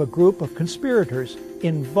one of a group of conspirators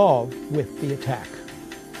involved with the attack?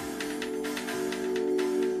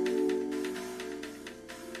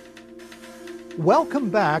 Welcome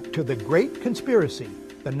back to The Great Conspiracy,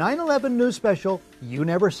 the 9/11 news special you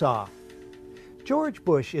never saw. George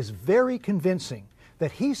Bush is very convincing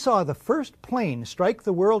that he saw the first plane strike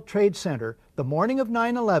the World Trade Center the morning of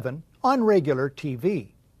 9/11 on regular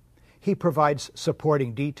TV. He provides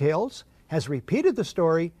supporting details, has repeated the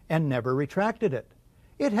story, and never retracted it.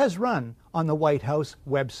 It has run on the White House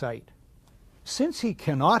website. Since he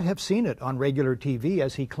cannot have seen it on regular TV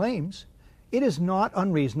as he claims, it is not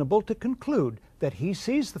unreasonable to conclude that he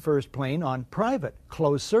sees the first plane on private,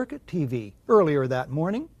 closed-circuit TV earlier that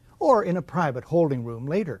morning or in a private holding room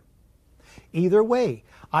later. Either way,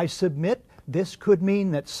 I submit this could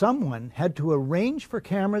mean that someone had to arrange for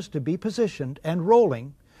cameras to be positioned and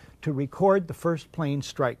rolling to record the first plane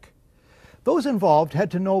strike. Those involved had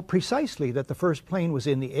to know precisely that the first plane was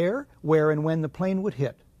in the air, where and when the plane would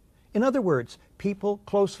hit. In other words, people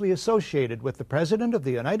closely associated with the President of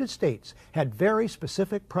the United States had very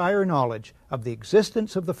specific prior knowledge of the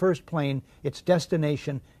existence of the first plane, its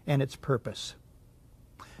destination, and its purpose.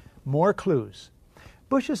 More clues.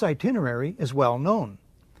 Bush's itinerary is well known.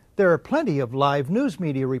 There are plenty of live news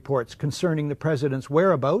media reports concerning the President's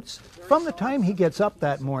whereabouts from the time he gets up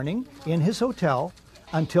that morning in his hotel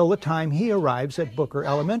until the time he arrives at Booker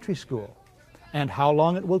Elementary School, and how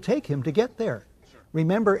long it will take him to get there.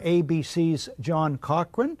 Remember ABC's John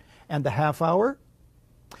Cochran and the half hour?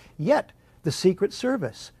 Yet, the Secret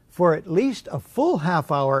Service, for at least a full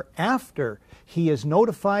half hour after he is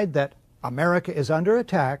notified that America is under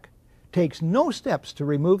attack, takes no steps to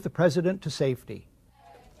remove the President to safety.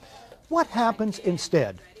 What happens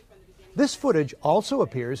instead? This footage also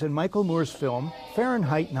appears in Michael Moore's film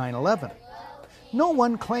Fahrenheit 9/11. No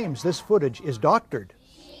one claims this footage is doctored.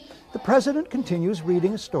 The President continues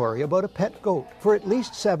reading a story about a pet goat for at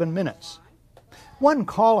least 7 minutes. One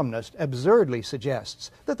columnist absurdly suggests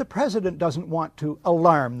that the President doesn't want to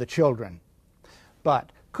alarm the children.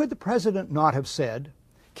 But could the President not have said,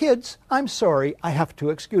 "Kids, I'm sorry, I have to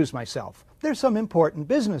excuse myself. There's some important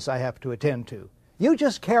business I have to attend to. You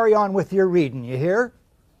just carry on with your reading, you hear?"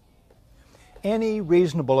 Any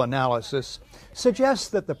reasonable analysis suggests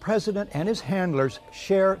that the President and his handlers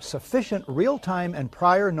share sufficient real-time and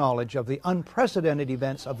prior knowledge of the unprecedented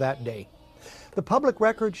events of that day. The public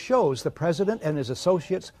record shows the President and his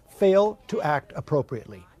associates fail to act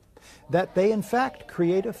appropriately, that they in fact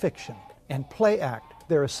create a fiction and play act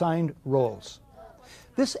their assigned roles.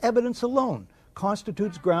 This evidence alone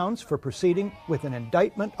constitutes grounds for proceeding with an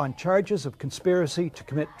indictment on charges of conspiracy to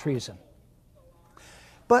commit treason.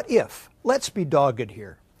 But if, let's be dogged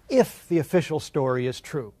here, if the official story is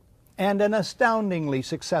true, and an astoundingly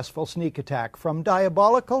successful sneak attack from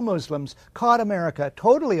diabolical Muslims caught America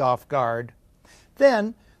totally off guard,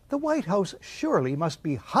 then the White House surely must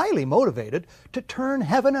be highly motivated to turn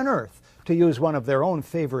heaven and earth, to use one of their own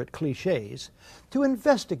favorite cliches, to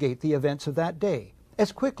investigate the events of that day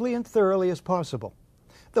as quickly and thoroughly as possible.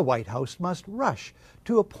 the White House must rush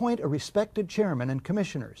to appoint a respected chairman and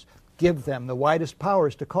commissioners, give them the widest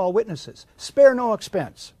powers to call witnesses, spare no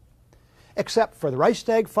expense. Except for the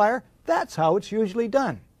Reichstag fire, that's how it's usually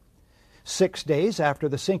done. 6 days after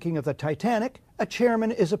the sinking of the Titanic, a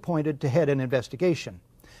chairman is appointed to head an investigation.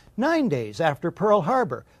 9 days after Pearl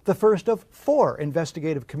Harbor, the first of 4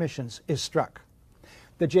 investigative commissions is struck.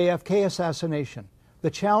 The JFK assassination,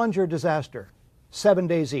 the Challenger disaster, 7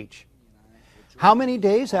 days each. How many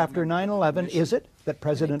days after 9/11 is it that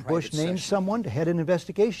President Bush names someone to head an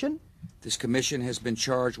investigation? This commission has been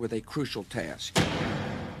charged with a crucial task.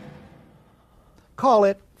 Call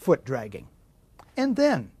it foot dragging. And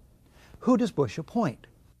then, who does Bush appoint?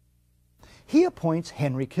 He appoints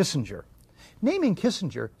Henry Kissinger. Naming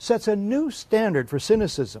Kissinger sets a new standard for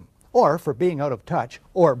cynicism, or for being out of touch,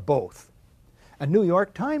 or both. A New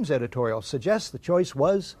York Times editorial suggests the choice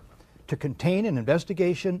was to contain an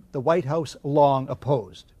investigation the White House long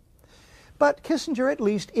opposed. But Kissinger at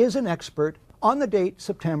least is an expert on the date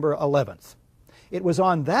September 11th. It was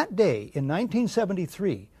on that day in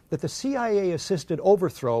 1973 that the CIA-assisted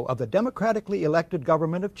overthrow of the democratically elected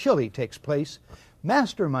government of Chile takes place,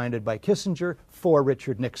 masterminded by Kissinger for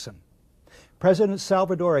Richard Nixon. President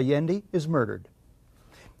Salvador Allende is murdered.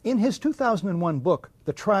 In his 2001 book,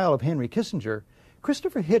 The Trial of Henry Kissinger,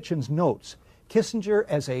 Christopher Hitchens notes Kissinger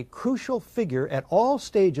as a crucial figure at all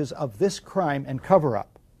stages of this crime and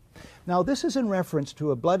cover-up. Now, this is in reference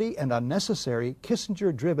to a bloody and unnecessary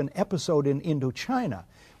Kissinger-driven episode in Indochina,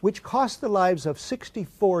 which cost the lives of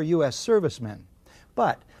 64 U.S. servicemen.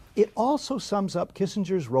 But it also sums up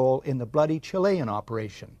Kissinger's role in the bloody Chilean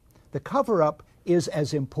operation. The cover-up is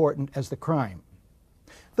as important as the crime.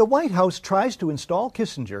 The White House tries to install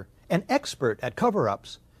Kissinger, an expert at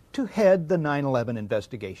cover-ups, to head the 9/11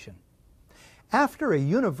 investigation. After a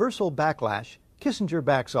universal backlash, Kissinger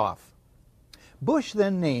backs off. Bush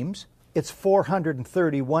then names, it's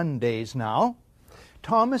 431 days now,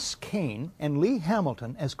 Thomas Kean and Lee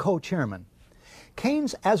Hamilton as co-chairmen.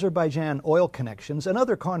 Kean's Azerbaijan oil connections and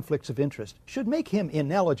other conflicts of interest should make him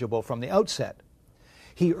ineligible from the outset.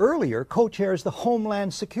 He earlier co-chairs the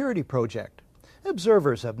Homeland Security Project.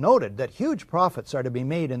 Observers have noted that huge profits are to be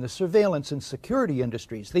made in the surveillance and security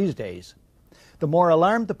industries these days. The more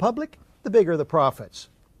alarmed the public, the bigger the profits.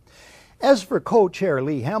 As for co-chair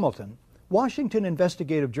Lee Hamilton, Washington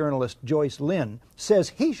investigative journalist Joyce Lynn says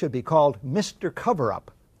he should be called Mr.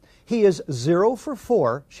 Cover-Up. He is 0 for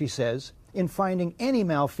 4, she says, in finding any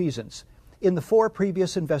malfeasance in the 4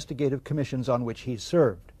 previous investigative commissions on which he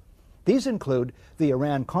served. These include the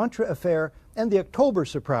Iran-Contra affair and the October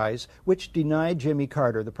surprise, which denied Jimmy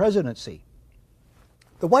Carter the presidency.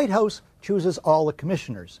 The White House chooses all the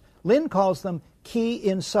commissioners. Lynn calls them key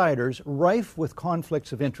insiders rife with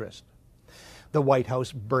conflicts of interest. The White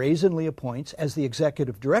House brazenly appoints as the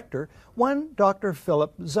executive director one Dr.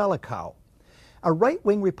 Philip Zelikow, a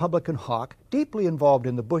right-wing Republican hawk deeply involved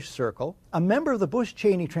in the Bush circle, a member of the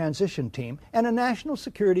Bush-Cheney transition team, and a National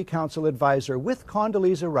Security Council advisor with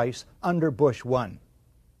Condoleezza Rice under Bush 1.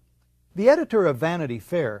 The editor of Vanity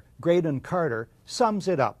Fair, Graydon Carter, sums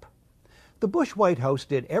it up. The Bush White House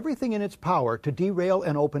did everything in its power to derail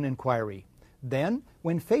an open inquiry. Then,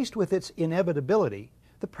 when faced with its inevitability,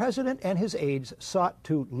 the President and his aides sought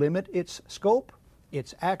to limit its scope,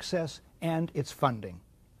 its access, and its funding.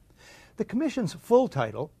 The Commission's full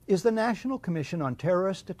title is the National Commission on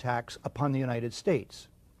Terrorist Attacks upon the United States.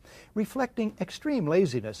 Reflecting extreme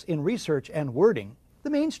laziness in research and wording,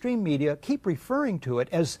 the mainstream media keep referring to it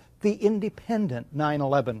as the Independent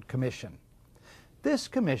 9/11 Commission. This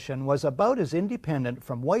commission was about as independent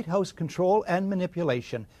from White House control and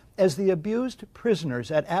manipulation as the abused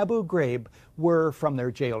prisoners at Abu Ghraib were from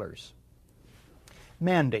their jailers.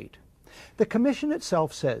 Mandate. The commission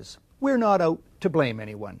itself says, we're not out to blame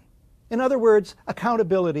anyone. In other words,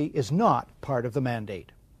 accountability is not part of the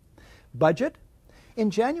mandate. Budget.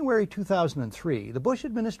 In January 2003, the Bush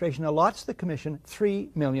administration allots the commission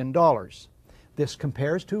 $3 million. This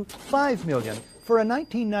compares to $5 million for a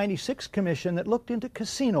 1996 commission that looked into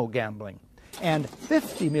casino gambling, and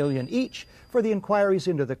 $50 million each for the inquiries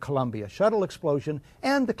into the Columbia shuttle explosion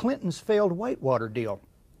and the Clintons' failed Whitewater deal.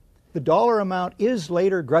 The dollar amount is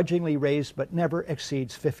later grudgingly raised but never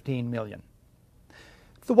exceeds $15 million.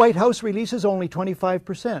 The White House releases only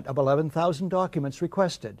 25% of 11,000 documents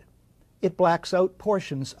requested. It blacks out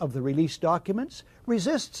portions of the released documents,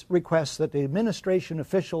 resists requests that the administration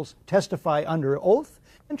officials testify under oath,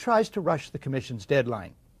 and tries to rush the commission's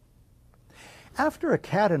deadline. After a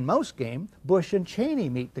cat-and-mouse game, Bush and Cheney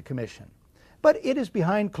meet the commission. But it is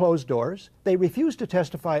behind closed doors. They refuse to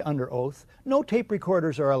testify under oath. No tape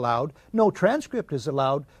recorders are allowed. No transcript is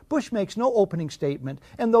allowed. Bush makes no opening statement,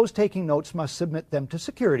 and those taking notes must submit them to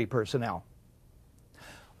security personnel.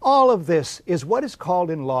 All of this is what is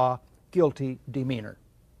called in law guilty demeanor.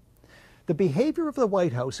 The behavior of the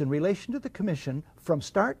White House in relation to the Commission from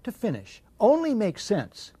start to finish only makes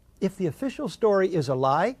sense if the official story is a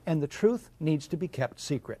lie and the truth needs to be kept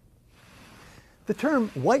secret. The term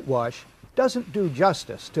whitewash doesn't do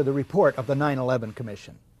justice to the report of the 9/11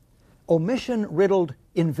 Commission. Omission-riddled,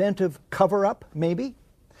 inventive cover-up, maybe?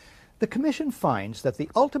 The Commission finds that the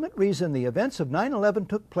ultimate reason the events of 9/11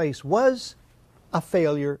 took place was a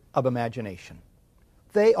failure of imagination.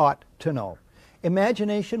 They ought to know.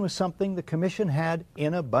 Imagination was something the Commission had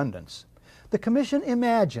in abundance. The Commission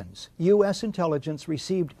imagines U.S. intelligence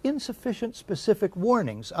received insufficient specific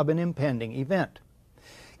warnings of an impending event.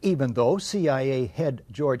 Even though CIA head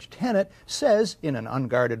George Tenet says in an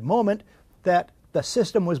unguarded moment that the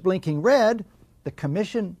system was blinking red, the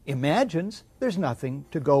Commission imagines there's nothing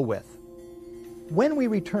to go with. When we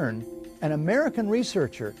return, an American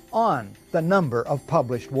researcher on the number of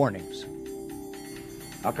published warnings.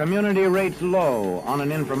 A community rates low on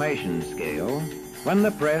an information scale when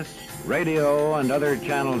the press, radio, and other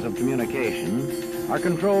channels of communication are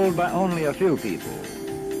controlled by only a few people.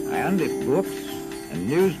 And if books and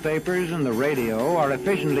newspapers and the radio are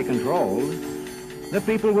efficiently controlled, the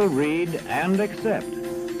people will read and accept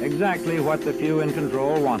exactly what the few in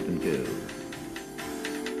control want them to.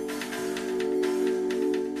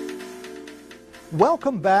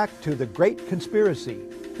 Welcome back to The Great Conspiracy,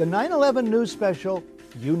 the 9/11 news special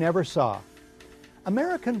you never saw.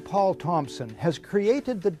 American Paul Thompson has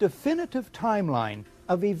created the definitive timeline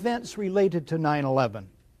of events related to 9/11.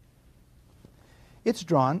 It's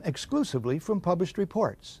drawn exclusively from published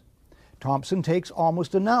reports. Thompson takes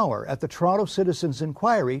almost an hour at the Toronto Citizens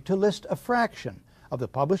Inquiry to list a fraction of the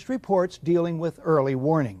published reports dealing with early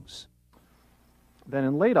warnings. Then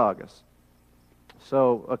in late August,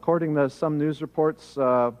 so according to some news reports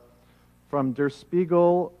from Der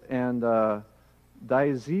Spiegel and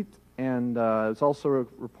Die Zeit, and it's also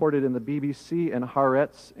reported in the BBC and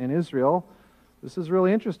Haaretz in Israel. This is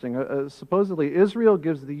really interesting. Supposedly, Israel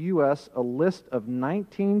gives the U.S. a list of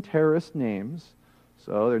 19 terrorist names.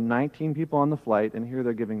 So there are 19 people on the flight, and here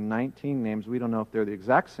they're giving 19 names. We don't know if they're the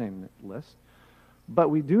exact same list. But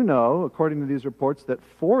we do know, according to these reports, that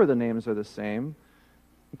 4 of the names are the same,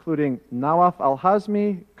 including Nawaf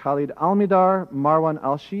al-Hazmi, Khalid al-Midar, Marwan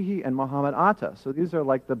al-Shihi, and Mohammed Atta. So these are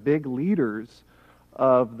like the big leaders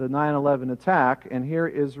of the 9/11 attack, and here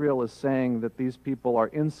Israel is saying that these people are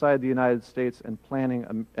inside the United States and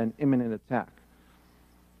planning an imminent attack.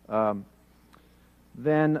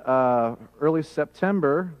 Then early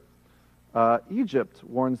September, Egypt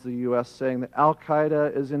warns the U.S., saying that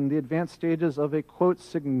al-Qaeda is in the advanced stages of a, quote,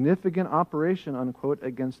 significant operation, unquote,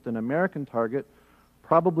 against an American target,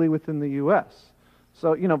 probably within the U.S.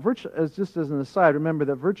 So, you know, just as an aside, remember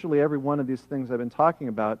that virtually every one of these things I've been talking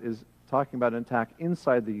about is talking about an attack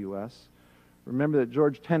inside the U.S. Remember that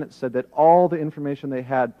George Tenet said that all the information they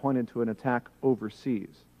had pointed to an attack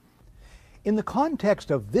overseas. In the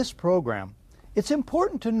context of this program, it's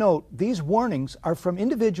important to note these warnings are from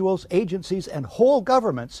individuals, agencies, and whole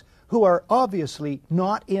governments who are obviously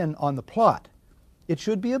not in on the plot. It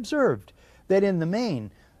should be observed that in the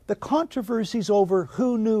main, the controversies over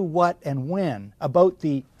who knew what and when about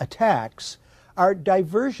the attacks are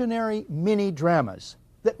diversionary mini-dramas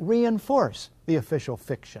that reinforce the official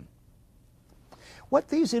fiction. What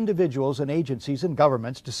these individuals and agencies and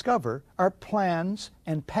governments discover are plans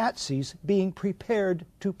and patsies being prepared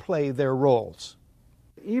to play their roles.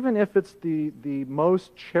 Even if it's the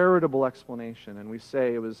most charitable explanation, and we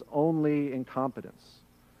say it was only incompetence,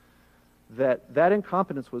 that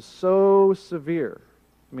incompetence was so severe.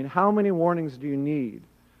 I mean, how many warnings do you need?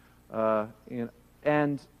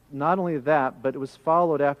 And not only that, but it was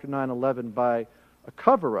followed after 9/11 by a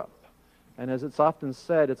cover-up. And as it's often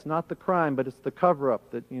said, it's not the crime, but it's the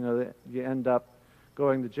cover-up that, that you end up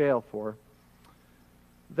going to jail for.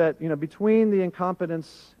 That, between the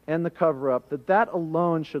incompetence and the cover-up, that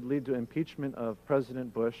alone should lead to impeachment of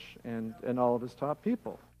President Bush and all of his top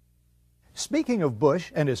people. Speaking of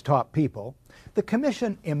Bush and his top people, the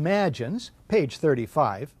Commission imagines, page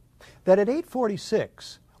 35, that at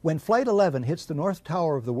 8:46, when Flight 11 hits the North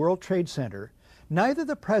Tower of the World Trade Center, neither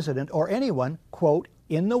the President or anyone, quote,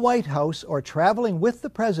 in the White House or traveling with the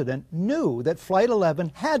President knew that Flight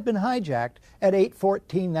 11 had been hijacked at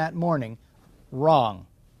 8:14 that morning. Wrong.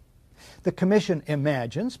 The Commission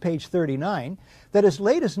imagines, page 39, that as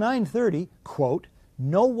late as 9:30, quote,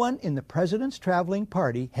 no one in the president's traveling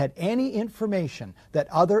party had any information that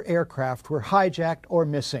other aircraft were hijacked or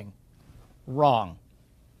missing. Wrong.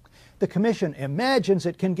 The Commission imagines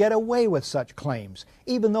it can get away with such claims,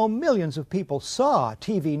 even though millions of people saw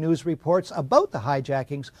TV news reports about the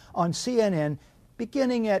hijackings on CNN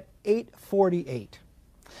beginning at 8:48.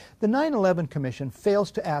 The 9/11 Commission fails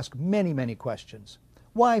to ask many questions.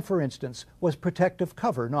 Why, for instance, was protective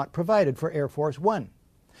cover not provided for Air Force One?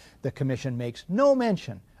 The Commission makes no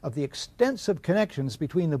mention of the extensive connections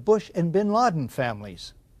between the Bush and bin Laden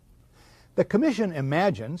families. The Commission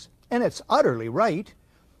imagines, and it's utterly right,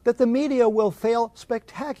 that the media will fail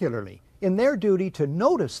spectacularly in their duty to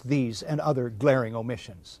notice these and other glaring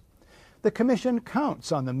omissions. The Commission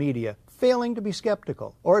counts on the media failing to be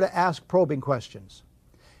skeptical or to ask probing questions.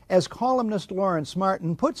 As columnist Lawrence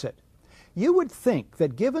Martin puts it, you would think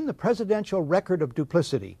that given the presidential record of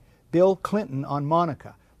duplicity, Bill Clinton on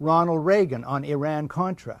Monica, Ronald Reagan on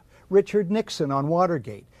Iran-Contra, Richard Nixon on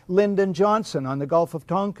Watergate, Lyndon Johnson on the Gulf of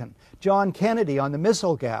Tonkin, John Kennedy on the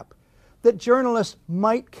Missile Gap, that journalists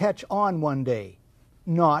might catch on one day.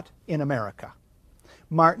 Not in America.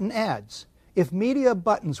 Martin adds, if media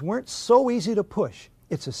buttons weren't so easy to push,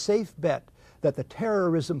 it's a safe bet that the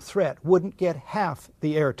terrorism threat wouldn't get half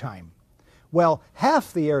the airtime. Well,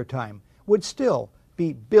 half the airtime would still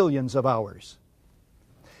be billions of hours.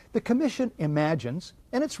 The Commission imagines,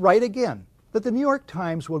 and it's right again, that the New York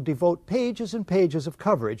Times will devote pages and pages of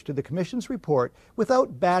coverage to the Commission's report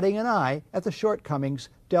without batting an eye at the shortcomings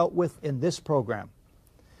dealt with in this program.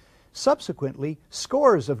 Subsequently,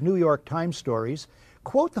 scores of New York Times stories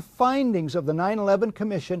quote the findings of the 9/11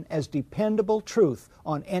 Commission as dependable truth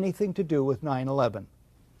on anything to do with 9/11.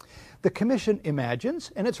 The Commission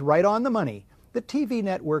imagines, and it's right on the money, that TV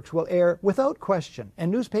networks will air without question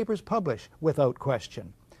and newspapers publish without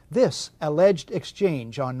question this alleged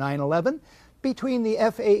exchange on 9/11 between the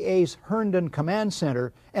FAA's Herndon Command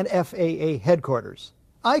Center and FAA headquarters.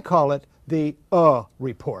 I call it the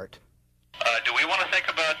report. Do we want to think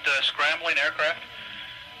about scrambling aircraft?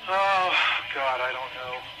 Oh, God, I don't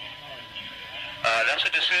know. That's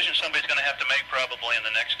a decision somebody's going to have to make probably in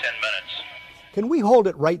the next 10 minutes. Can we hold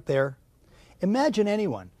it right there? Imagine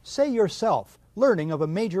anyone, say yourself, learning of a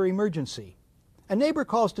major emergency. A neighbor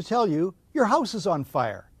calls to tell you your house is on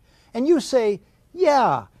fire. And you say,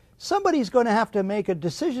 yeah, somebody's going to have to make a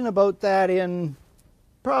decision about that in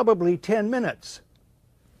probably 10 minutes.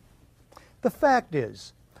 The fact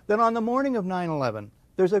is that on the morning of 9/11,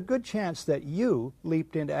 there's a good chance that you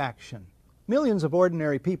leaped into action. Millions of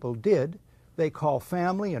ordinary people did. They call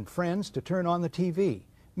family and friends to turn on the TV.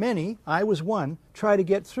 Many, I was one, try to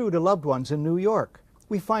get through to loved ones in New York.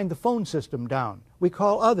 We find the phone system down. We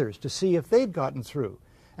call others to see if they'd gotten through.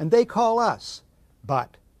 And they call us.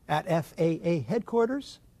 But at FAA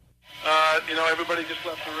headquarters? Everybody just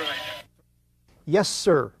left the room. Yes,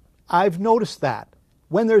 sir. I've noticed that.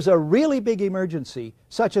 When there's a really big emergency,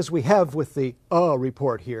 such as we have with the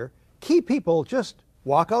report here, key people just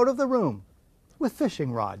walk out of the room with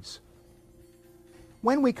fishing rods.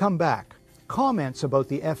 When we come back, comments about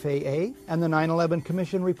the FAA and the 9/11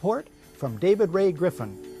 Commission report from David Ray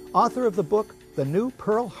Griffin, author of the book The New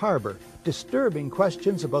Pearl Harbor, Disturbing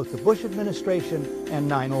Questions About the Bush Administration and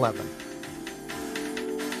 9/11.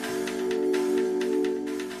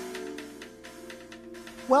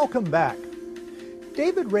 Welcome back.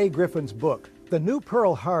 David Ray Griffin's book, The New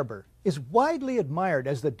Pearl Harbor, is widely admired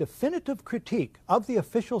as the definitive critique of the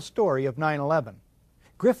official story of 9/11.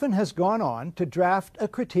 Griffin has gone on to draft a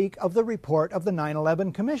critique of the report of the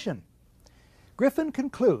 9/11 Commission. Griffin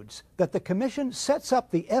concludes that the Commission sets up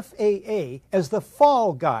the FAA as the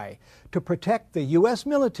fall guy to protect the U.S.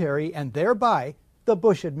 military and thereby the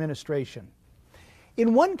Bush administration.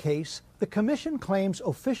 In one case, the Commission claims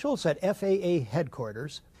officials at FAA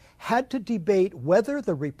headquarters had to debate whether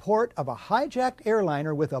the report of a hijacked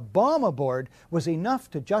airliner with a bomb aboard was enough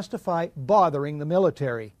to justify bothering the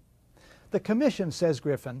military. The Commission, says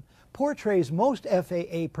Griffin, portrays most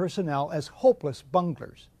FAA personnel as hopeless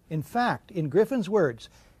bunglers. In fact, in Griffin's words,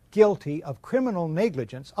 guilty of criminal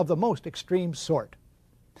negligence of the most extreme sort.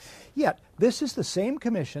 Yet, this is the same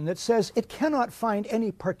Commission that says it cannot find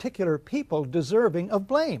any particular people deserving of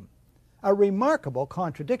blame. A remarkable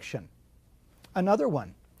contradiction. Another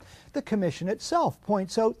one. The Commission itself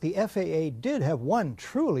points out the FAA did have one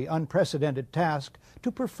truly unprecedented task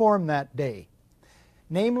to perform that day.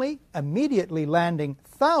 Namely, immediately landing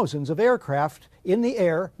thousands of aircraft in the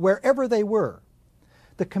air wherever they were.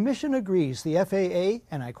 The Commission agrees the FAA,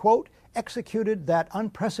 and I quote, executed that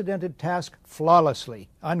unprecedented task flawlessly,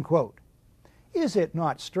 unquote. Is it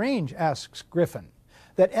not strange, asks Griffin,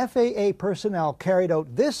 that FAA personnel carried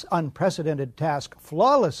out this unprecedented task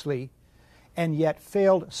flawlessly and yet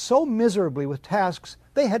failed so miserably with tasks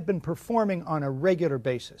they had been performing on a regular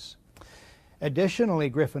basis. Additionally,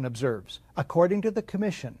 Griffin observes, according to the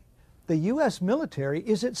Commission, the U.S. military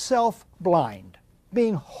is itself blind,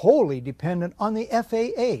 being wholly dependent on the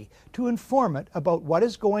FAA to inform it about what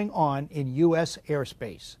is going on in U.S.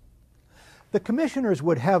 airspace. The commissioners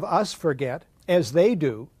would have us forget, as they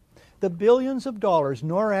do, the billions of dollars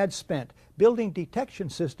NORAD spent building detection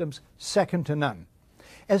systems second to none.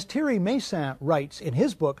 As Thierry Meyssan writes in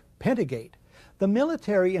his book, Pentagate, the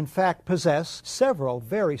military in fact possess several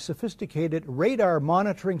very sophisticated radar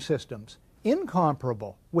monitoring systems,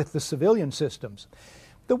 incomparable with the civilian systems.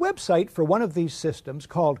 The website for one of these systems,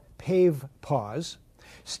 called PAVE-PAWS,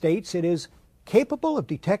 states it is capable of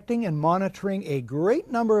detecting and monitoring a great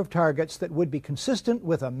number of targets that would be consistent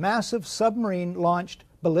with a massive submarine-launched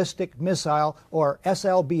ballistic missile, or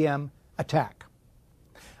SLBM, attack.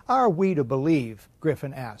 Are we to believe,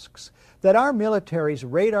 Griffin asks, that our military's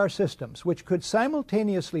radar systems, which could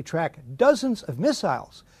simultaneously track dozens of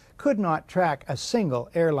missiles, could not track a single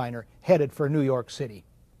airliner headed for New York City?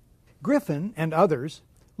 Griffin and others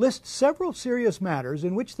list several serious matters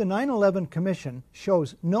in which the 9/11 Commission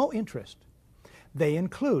shows no interest. They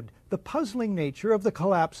include the puzzling nature of the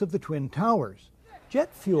collapse of the Twin Towers.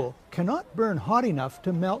 Jet fuel cannot burn hot enough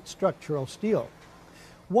to melt structural steel.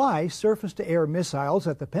 Why surface-to-air missiles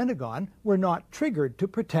at the Pentagon were not triggered to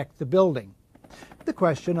protect the building. The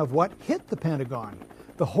question of what hit the Pentagon.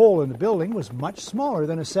 The hole in the building was much smaller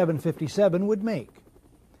than a 757 would make.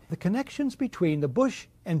 The connections between the Bush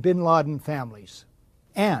and bin Laden families.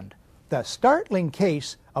 And the startling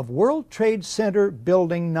case of World Trade Center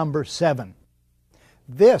Building Number 7.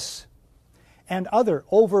 This and other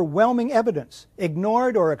overwhelming evidence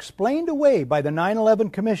ignored or explained away by the 9/11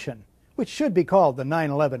 Commission, which should be called the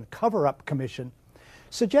 9/11 Cover-Up Commission,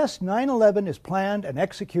 suggests 9/11 is planned and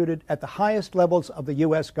executed at the highest levels of the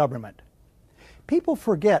U.S. government. People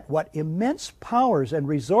forget what immense powers and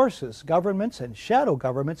resources governments and shadow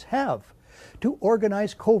governments have to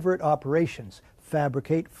organize covert operations,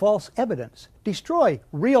 fabricate false evidence, destroy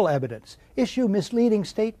real evidence, issue misleading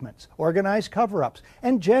statements, organize cover-ups,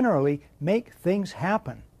 and generally make things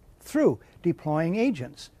happen through deploying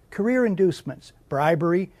agents, career inducements,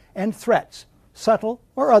 bribery, and threats, subtle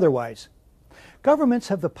or otherwise. Governments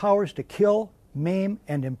have the powers to kill, maim,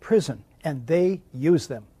 and imprison, and they use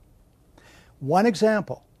them. One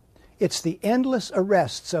example, it's the endless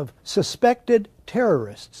arrests of suspected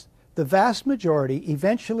terrorists, the vast majority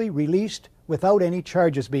eventually released without any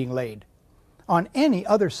charges being laid. On any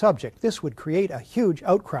other subject, this would create a huge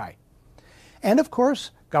outcry. And of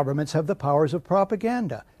course, governments have the powers of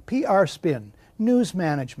propaganda, PR spin, news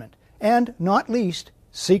management, and, not least,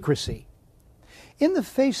 secrecy. In the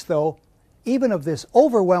face, though, even of this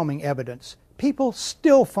overwhelming evidence, people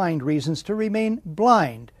still find reasons to remain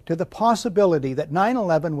blind to the possibility that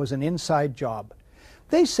 9/11 was an inside job.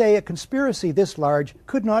 They say a conspiracy this large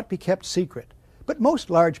could not be kept secret, but most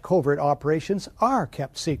large covert operations are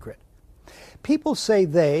kept secret. People say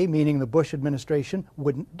they, meaning the Bush administration,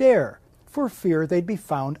 wouldn't dare, for fear they'd be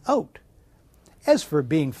found out. As for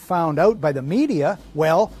being found out by the media,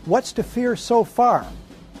 well, what's to fear so far?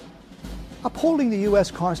 Upholding the U.S.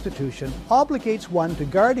 Constitution obligates one to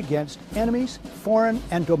guard against enemies, foreign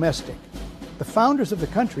and domestic. The founders of the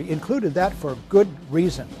country included that for good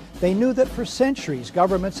reason. They knew that for centuries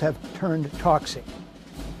governments have turned toxic.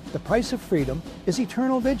 The price of freedom is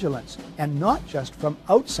eternal vigilance, and not just from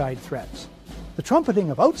outside threats. The trumpeting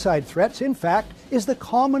of outside threats, in fact, is the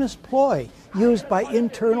commonest ploy used by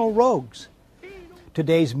internal rogues.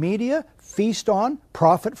 Today's media feast on,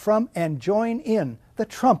 profit from, and join in the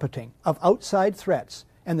trumpeting of outside threats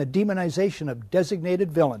and the demonization of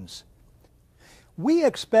designated villains. We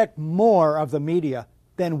expect more of the media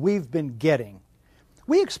than we've been getting.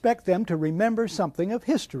 We expect them to remember something of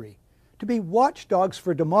history, to be watchdogs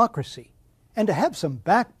for democracy, and to have some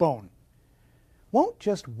backbone. Won't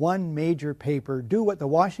just one major paper do what the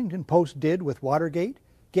Washington Post did with Watergate?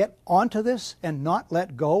 Get onto this and not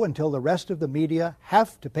let go until the rest of the media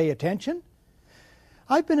have to pay attention?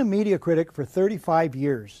 I've been a media critic for 35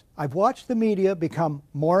 years. I've watched the media become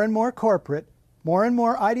more and more corporate, more and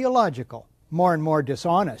more ideological, more and more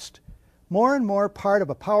dishonest, more and more part of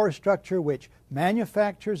a power structure which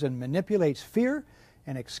manufactures and manipulates fear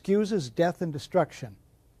and excuses death and destruction,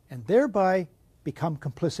 and thereby become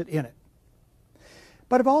complicit in it.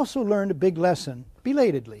 But I've also learned a big lesson,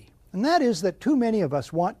 belatedly, and that is that too many of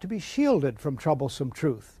us want to be shielded from troublesome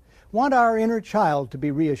truth, want our inner child to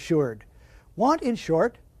be reassured, want, in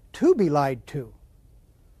short, to be lied to.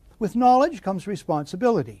 With knowledge comes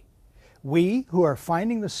responsibility. We, who are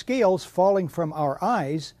finding the scales falling from our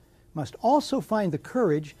eyes, must also find the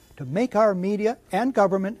courage to make our media and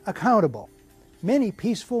government accountable. Many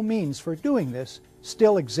peaceful means for doing this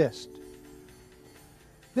still exist.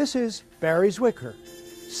 This is Barry Zwicker,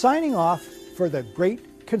 signing off for The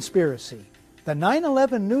Great Conspiracy, the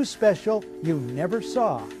 9/11 news special you never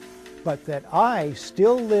saw, but that I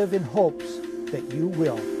still live in hopes that you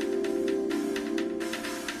will.